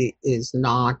 Philosophy is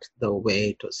not the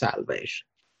way to salvation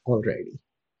already.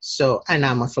 So, and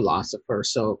I'm a philosopher,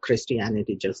 so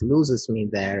Christianity just loses me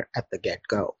there at the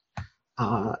get-go.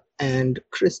 And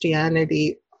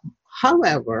Christianity,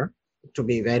 however, to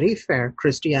be very fair,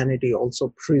 Christianity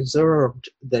also preserved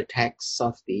the texts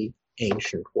of the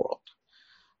ancient world,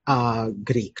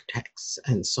 Greek texts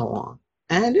and so on.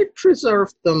 And it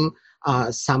preserved them,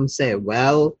 some say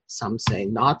well, some say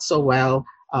not so well.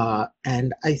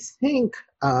 And I think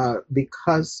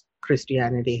because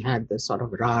Christianity had this sort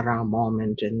of rah-rah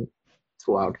moment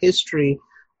throughout history,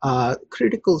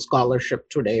 critical scholarship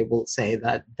today will say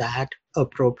that that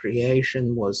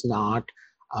appropriation was not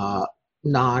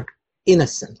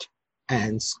innocent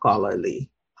and scholarly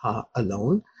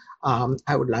alone.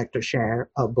 I would like to share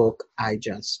a book I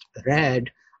just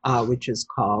read, which is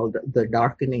called The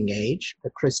Darkening Age, The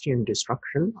Christian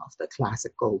Destruction of the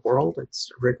Classical World.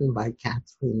 It's written by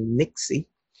Catherine Nixie,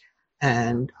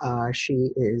 and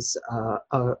she is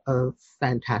a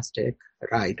fantastic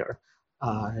writer.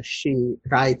 She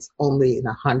writes only in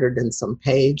 100 and some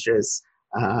pages,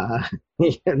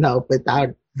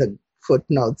 without the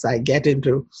footnotes I get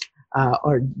into,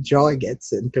 or Joy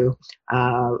gets into.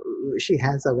 She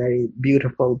has a very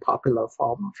beautiful, popular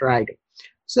form of writing.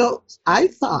 So I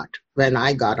thought when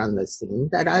I got on the scene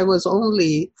that I was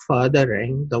only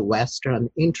furthering the Western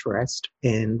interest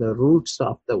in the roots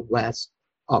of the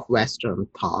Western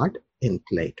thought in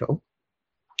Plato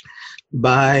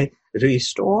by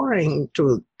restoring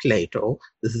to Plato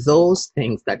those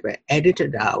things that were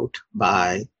edited out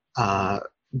by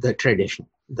the tradition,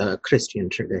 the Christian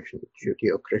tradition,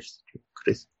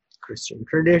 Judeo-Christian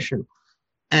tradition.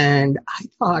 And I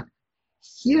thought,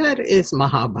 here is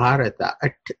Mahabharata,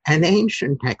 an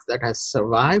ancient text that has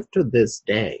survived to this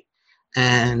day,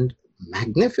 and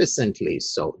magnificently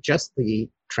so. Just the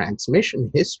transmission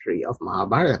history of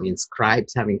Mahabharata,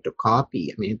 scribes having to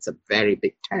copy, it's a very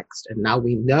big text. And now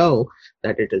we know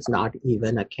that it is not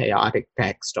even a chaotic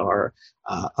text or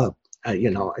a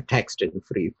text in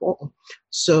free fall.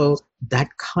 So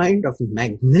that kind of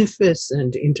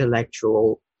magnificent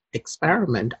intellectual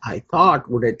experiment, I thought,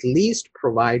 would at least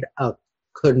provide a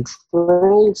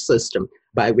control system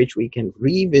by which we can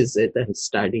revisit and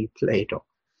study Plato.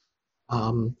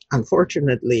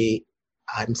 Unfortunately,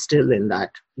 I'm still in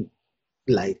that,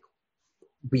 we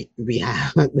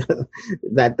have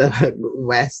that the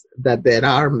West, that there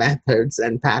are methods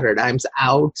and paradigms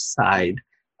outside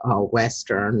the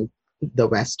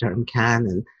Western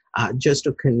canon. Just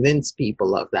to convince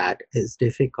people of that is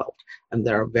difficult. And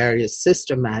there are various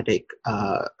systematic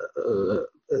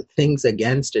things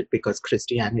against it, because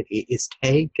Christianity is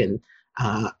taken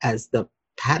as the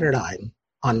paradigm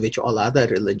on which all other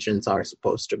religions are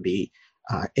supposed to be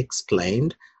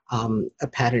explained.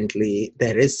 Apparently,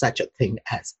 there is such a thing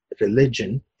as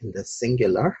religion in the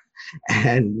singular,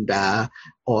 and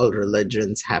all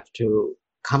religions have to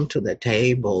come to the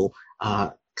table,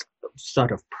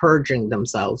 sort of purging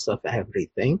themselves of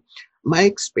everything. My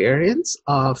experience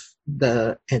of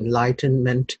the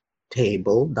Enlightenment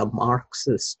table, the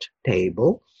Marxist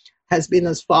table, has been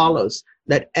as follows: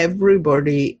 that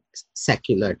everybody,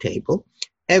 secular table,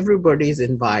 everybody is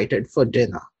invited for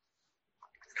dinner.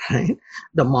 Right?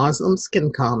 The Muslims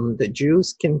can come, the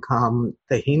Jews can come,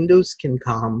 the Hindus can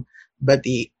come, but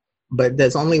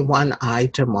there's only one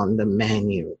item on the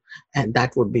menu, and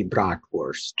that would be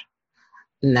bratwurst.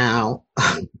 Now,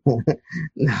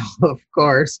 of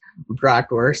course,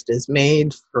 bratwurst is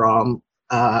made from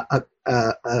a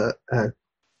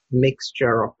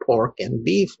mixture of pork and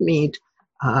beef meat.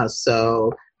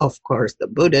 So, of course, the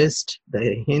Buddhist,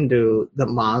 the Hindu, the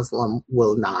Muslim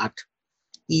will not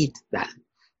eat that.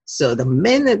 So the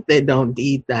minute they don't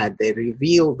eat that, they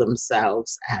reveal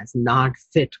themselves as not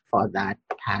fit for that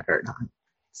paradigm.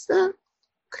 It's a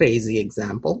crazy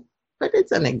example, but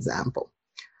it's an example.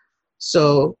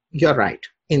 So you're right.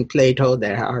 In Plato,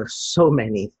 there are so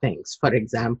many things. For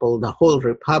example, the whole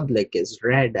Republic is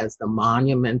read as the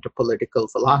monument to political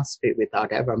philosophy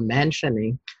without ever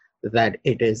mentioning that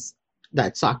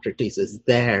that Socrates is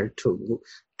there to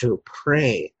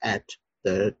pray at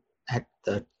the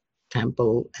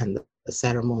temple and the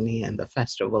ceremony and the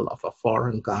festival of a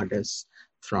foreign goddess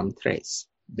from Thrace,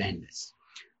 Venice.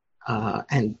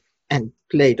 And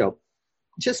Plato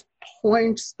just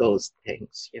points those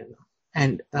things,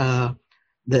 And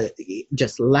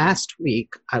just last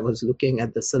week, I was looking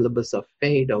at the syllabus of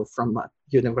Phaedo from a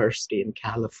university in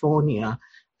California,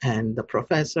 and the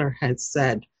professor had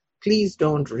said, please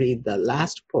don't read the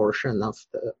last portion of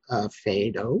the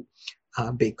Phaedo,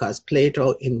 because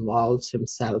Plato involves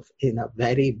himself in a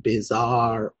very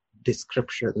bizarre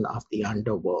description of the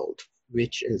underworld,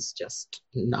 which is just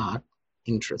not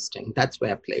interesting. That's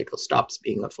where Plato stops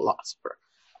being a philosopher.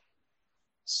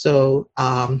 So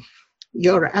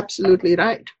you're absolutely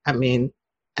right. I mean,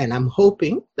 and I'm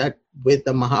hoping that with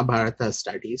the Mahabharata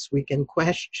studies, we can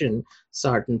question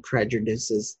certain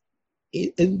prejudices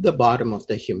in the bottom of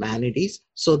the humanities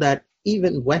so that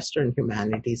even Western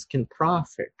humanities can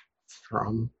profit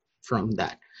from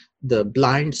that. The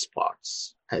blind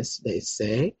spots, as they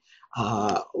say,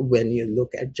 when you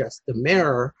look at just the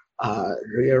mirror,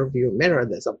 rear view mirror,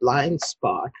 there's a blind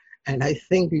spot. And I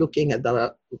think looking at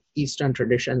the Eastern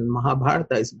tradition,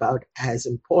 Mahabharata is about as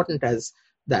important as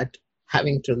that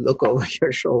having to look over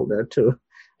your shoulder to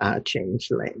change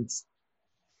lanes.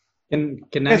 Can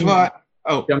yes,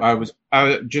 I was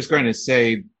just going to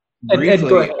say briefly. Ed,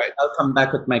 go ahead. I'll come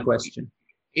back with my question.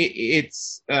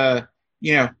 It's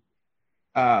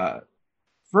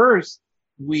first,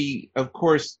 we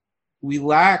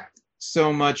lack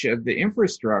so much of the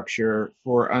infrastructure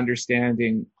for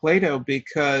understanding Plato,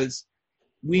 because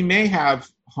we may have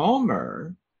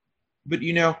Homer, but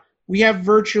we have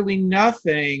virtually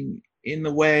nothing in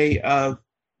the way of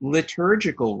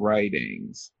liturgical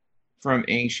writings from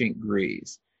ancient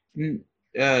Greece.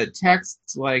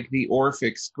 Texts like the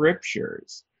Orphic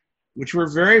scriptures, which were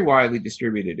very widely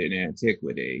distributed in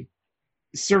antiquity,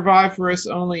 survive for us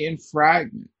only in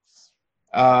fragments.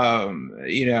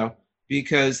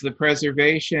 Because the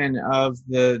preservation of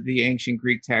the ancient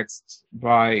Greek texts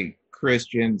by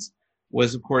Christians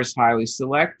was, of course, highly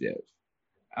selective.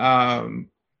 But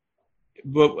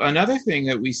another thing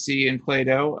that we see in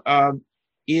Plato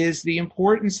is the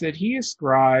importance that he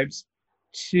ascribes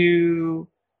to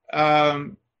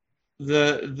the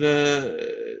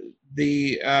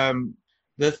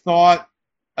thought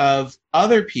of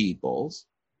other peoples,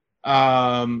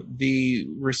 the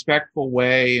respectful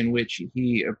way in which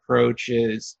he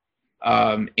approaches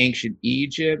ancient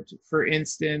Egypt, for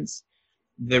instance,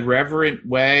 the reverent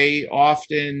way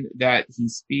often that he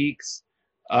speaks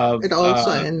of. It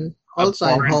also in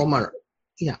Homer.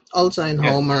 Yeah, also in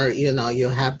Homer, you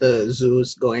have the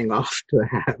Zeus going off to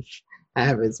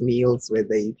have his meals with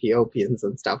the Ethiopians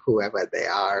and stuff, whoever they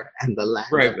are, and the land.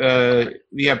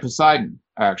 Right. Poseidon,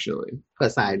 actually.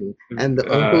 Poseidon. And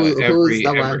who's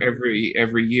the one?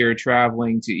 Every year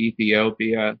traveling to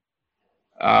Ethiopia.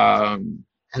 And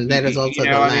there is also the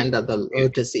land of the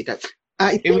Lotus Eater.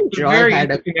 I think it was a very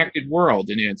interconnected world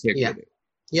in antiquity.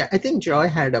 Yeah, I think Joy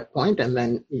had a point, and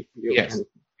then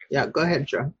go ahead,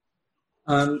 Joy.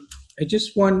 I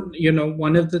just want,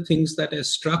 one of the things that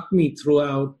has struck me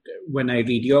throughout when I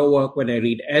read your work, when I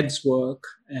read Ed's work,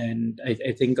 and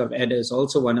I think of Ed as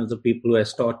also one of the people who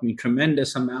has taught me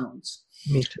tremendous amounts.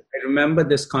 Me too. I remember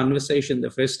this conversation the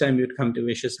first time you'd come to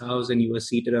Vish's house and you were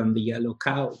seated on the yellow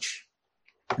couch.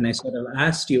 And I sort of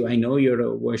asked you, I know you're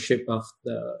a worship of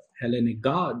the Hellenic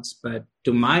gods, but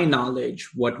to my knowledge,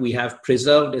 what we have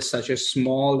preserved is such a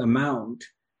small amount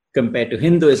compared to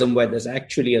Hinduism, where there's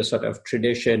actually a sort of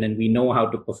tradition and we know how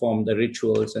to perform the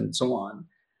rituals and so on.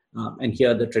 And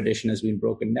here the tradition has been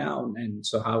broken down. And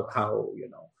so how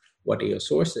what are your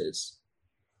sources?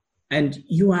 And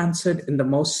you answered in the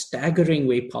most staggering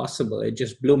way possible. It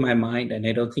just blew my mind, and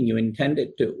I don't think you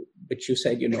intended to. But you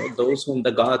said, those whom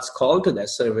the gods call to their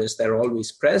service, they're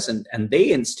always present, and they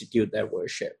institute their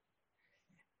worship.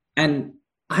 And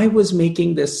I was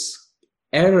making this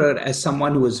error as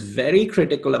someone who was very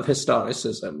critical of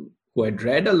historicism, who had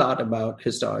read a lot about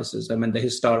historicism and the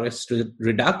historic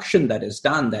reduction that is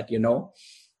done, that,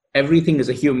 everything is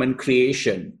a human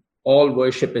creation. All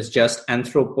worship is just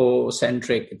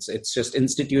anthropocentric. It's just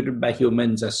instituted by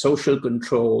humans as social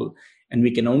control, and we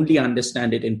can only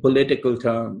understand it in political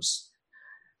terms.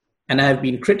 And I have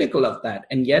been critical of that.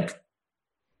 And yet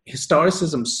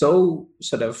historicism so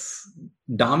sort of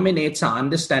dominates our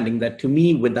understanding that, to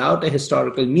me, without a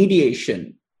historical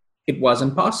mediation, it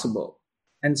wasn't possible.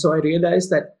 And so I realized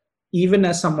that even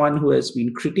as someone who has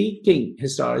been critiquing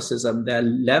historicism, there are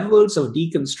levels of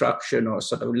deconstruction or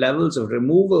sort of levels of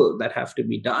removal that have to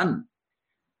be done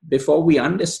before we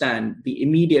understand the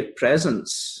immediate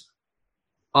presence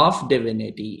of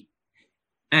divinity,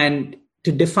 and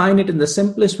to define it in the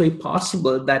simplest way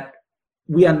possible, that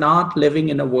we are not living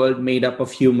in a world made up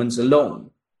of humans alone.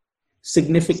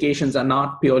 Significations are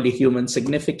not purely human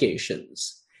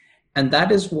significations. And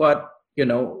that is what,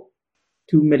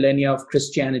 2 millennia of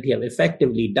Christianity have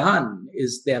effectively done,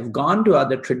 is they have gone to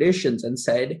other traditions and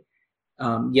said,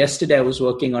 yesterday I was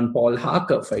working on Paul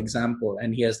Harker, for example,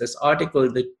 and he has this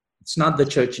article that it's not the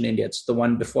church in India, it's the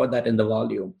one before that in the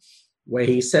volume, where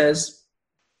he says,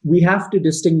 we have to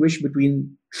distinguish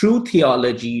between true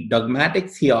theology, dogmatic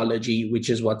theology, which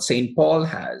is what St. Paul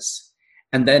has.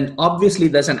 And then obviously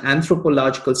there's an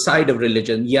anthropological side of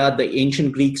religion. Yeah, the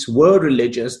ancient Greeks were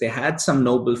religious. They had some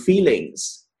noble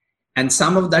feelings. And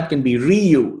some of that can be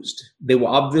reused. They were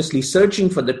obviously searching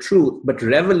for the truth, but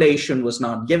revelation was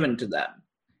not given to them.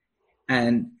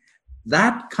 And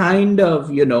that kind of,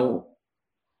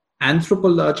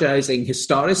 anthropologizing,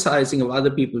 historicizing of other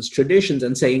people's traditions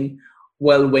and saying,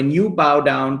 well, when you bow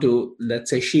down to, let's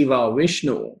say, Shiva or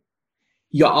Vishnu,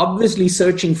 you're obviously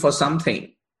searching for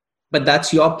something, but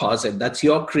that's your posit, that's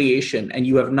your creation, and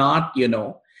you have not,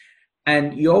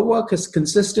 and your work has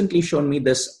consistently shown me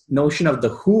this notion of the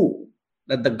who,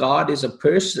 that the God is a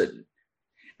person,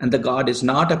 and the God is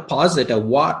not a posit, a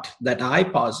what that I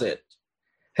posit,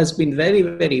 has been very,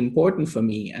 very important for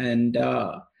me. And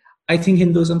I think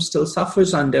Hinduism still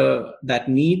suffers under that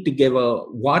need to give a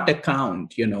what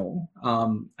account,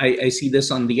 I see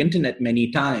this on the internet many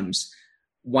times.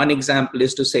 One example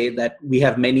is to say that we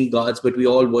have many gods, but we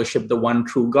all worship the one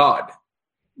true God.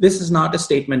 This is not a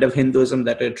statement of Hinduism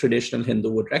that a traditional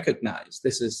Hindu would recognize.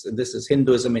 This is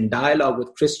Hinduism in dialogue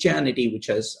with Christianity, which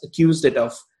has accused it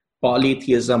of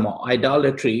polytheism or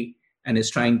idolatry, and is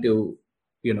trying to,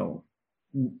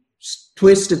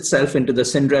 twist itself into the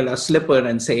Cinderella slipper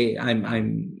and say,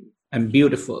 I'm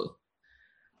beautiful.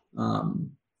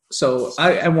 So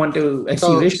I want to.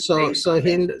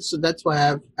 So that's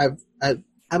why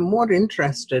I'm more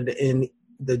interested in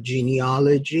the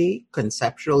genealogy,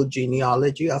 conceptual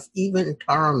genealogy of even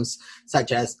terms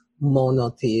such as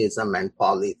monotheism and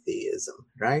polytheism,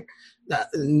 right?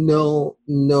 No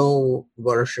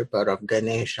worshipper of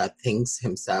Ganesha thinks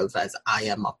himself as I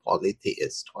am a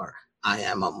polytheist or I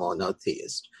am a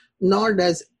monotheist. Nor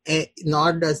does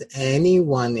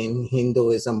anyone in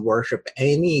Hinduism worship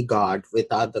any god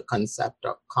without the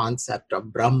concept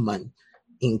of Brahman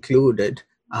included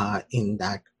in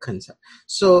that concept.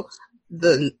 So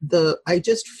I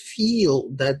just feel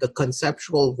that the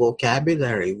conceptual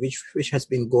vocabulary, which has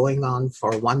been going on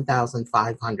for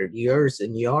 1,500 years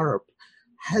in Europe,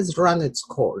 has run its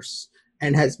course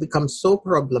and has become so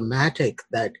problematic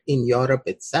that in Europe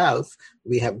itself,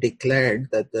 we have declared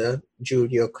that the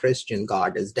Judeo-Christian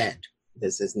God is dead.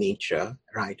 This is Nietzsche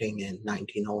writing in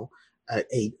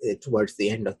 1908, towards the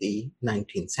end of the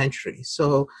 19th century.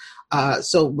 So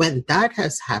when that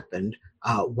has happened,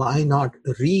 why not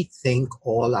rethink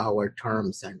all our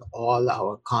terms and all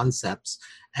our concepts?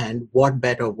 And what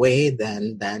better way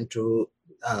than to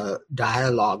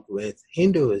dialogue with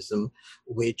Hinduism,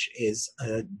 which is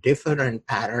a different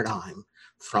paradigm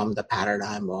from the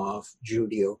paradigm of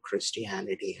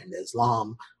Judeo-Christianity and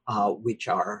Islam, which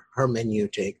are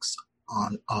hermeneutics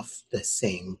of the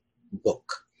same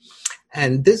book.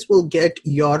 And this will get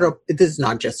Europe, it is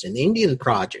not just an Indian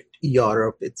project.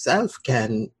 Europe itself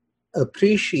can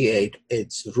appreciate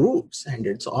its roots and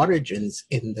its origins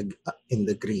in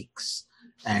the Greeks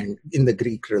and in the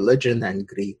Greek religion and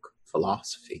Greek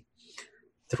philosophy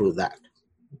through that,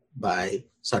 by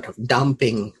sort of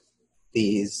dumping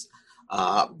these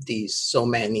so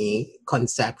many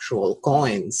conceptual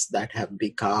coins that have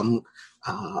become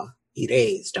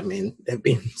erased. I mean, they've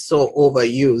been so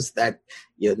overused that,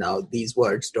 these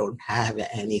words don't have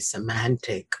any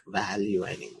semantic value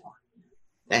anymore.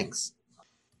 Thanks.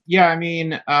 Yeah, I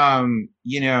mean,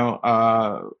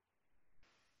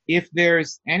 if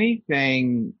there's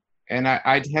anything, and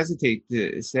I'd hesitate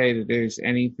to say that there's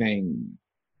anything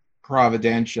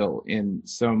providential in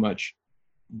so much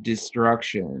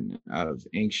destruction of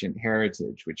ancient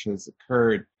heritage, which has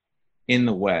occurred in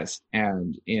the West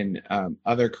and in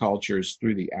other cultures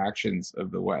through the actions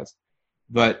of the West.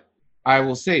 But I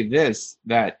will say this,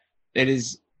 that it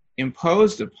is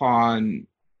imposed upon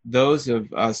those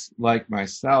of us like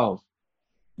myself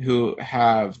who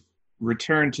have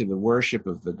returned to the worship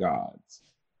of the gods,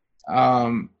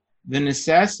 the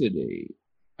necessity,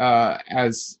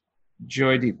 as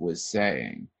Joydeep was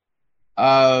saying,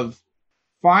 of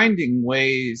finding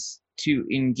ways to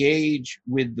engage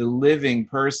with the living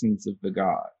persons of the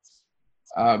gods,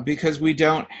 because we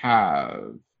don't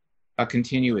have a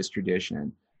continuous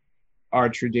tradition. Our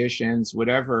traditions,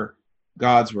 whatever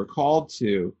gods were called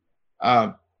to,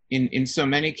 in so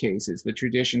many cases, the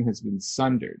tradition has been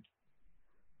sundered.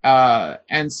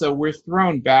 And so we're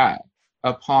thrown back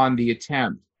upon the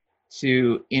attempt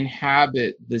to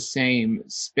inhabit the same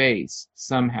space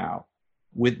somehow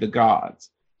with the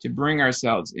gods, to bring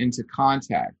ourselves into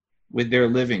contact with their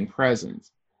living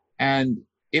presence. And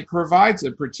it provides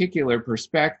a particular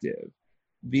perspective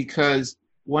because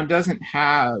one doesn't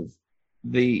have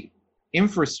the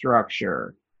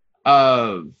infrastructure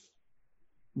of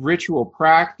ritual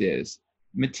practice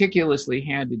meticulously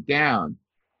handed down,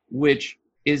 which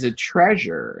is a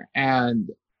treasure and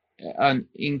an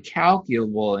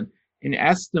incalculable and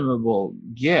inestimable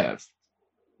gift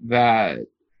that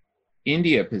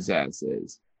India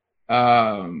possesses,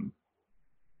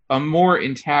 a more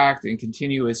intact and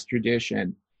continuous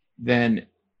tradition than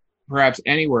perhaps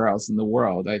anywhere else in the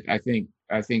world. I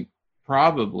think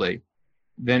probably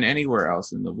than anywhere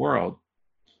else in the world.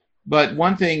 But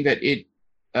one thing that it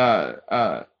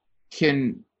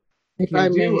can If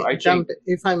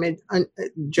I may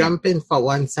jump in for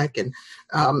 1 second.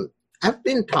 I've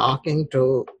been talking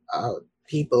to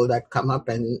people that come up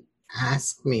and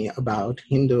ask me about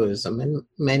Hinduism, and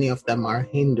many of them are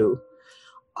Hindu.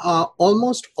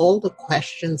 Almost all the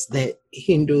questions that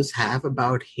Hindus have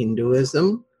about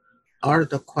Hinduism are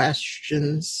the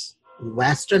questions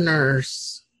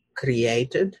Westerners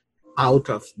created out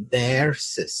of their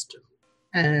system.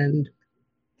 And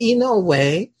in a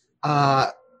way,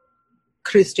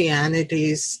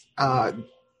 Christianity's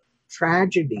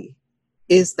tragedy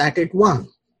is that it won.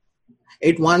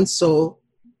 It won so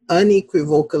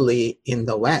unequivocally in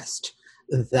the West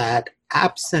that,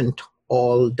 absent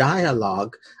all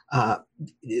dialogue,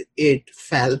 it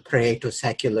fell prey to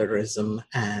secularism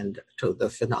and to the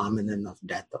phenomenon of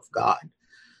death of God.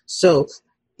 So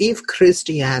if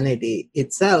Christianity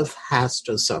itself has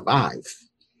to survive,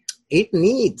 it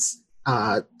needs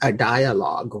a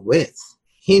dialogue with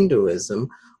Hinduism,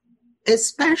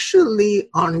 especially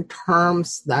on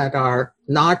terms that are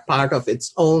not part of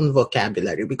its own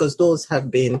vocabulary, because those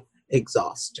have been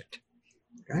exhausted,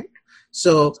 right?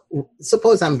 So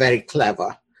suppose I'm very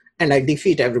clever and I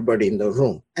defeat everybody in the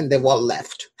room and they've all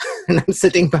left and I'm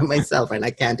sitting by myself and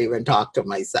I can't even talk to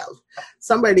myself.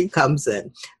 Somebody comes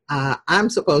in. I'm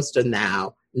supposed to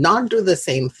now not do the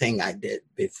same thing I did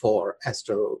before as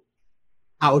to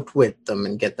outwit them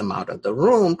and get them out of the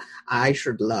room. I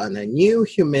should learn a new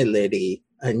humility,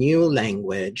 a new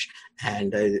language,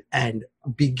 and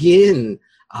begin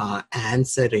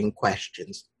answering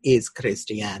questions. Is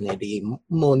Christianity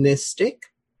monistic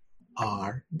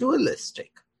or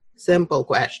dualistic? Simple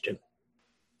question.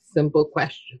 Simple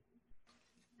question.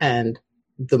 And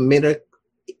the miracle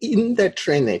in the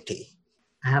Trinity,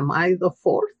 am I the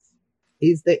fourth?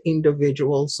 Is the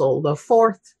individual soul the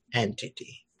fourth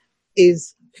entity?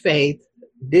 Is faith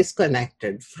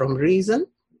disconnected from reason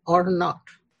or not?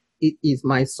 Is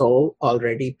my soul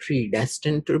already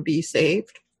predestined to be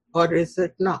saved, or is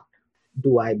it not?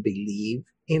 Do I believe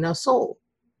in a soul,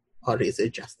 or is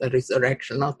it just the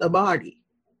resurrection of the body?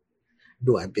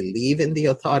 Do I believe in the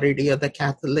authority of the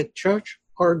Catholic Church,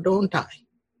 or don't I?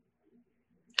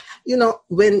 You know,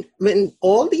 when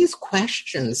all these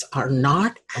questions are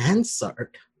not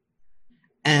answered,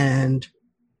 and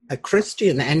a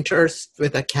Christian enters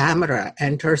with a camera,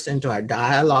 enters into a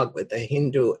dialogue with a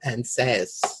Hindu and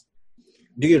says,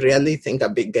 do you really think a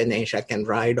big Ganesha can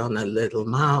ride on a little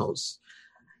mouse?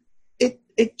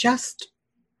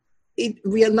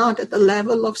 We are not at the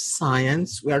level of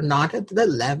science. We are not at the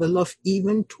level of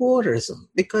even tourism,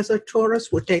 because a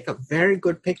tourist would take a very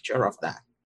good picture of that.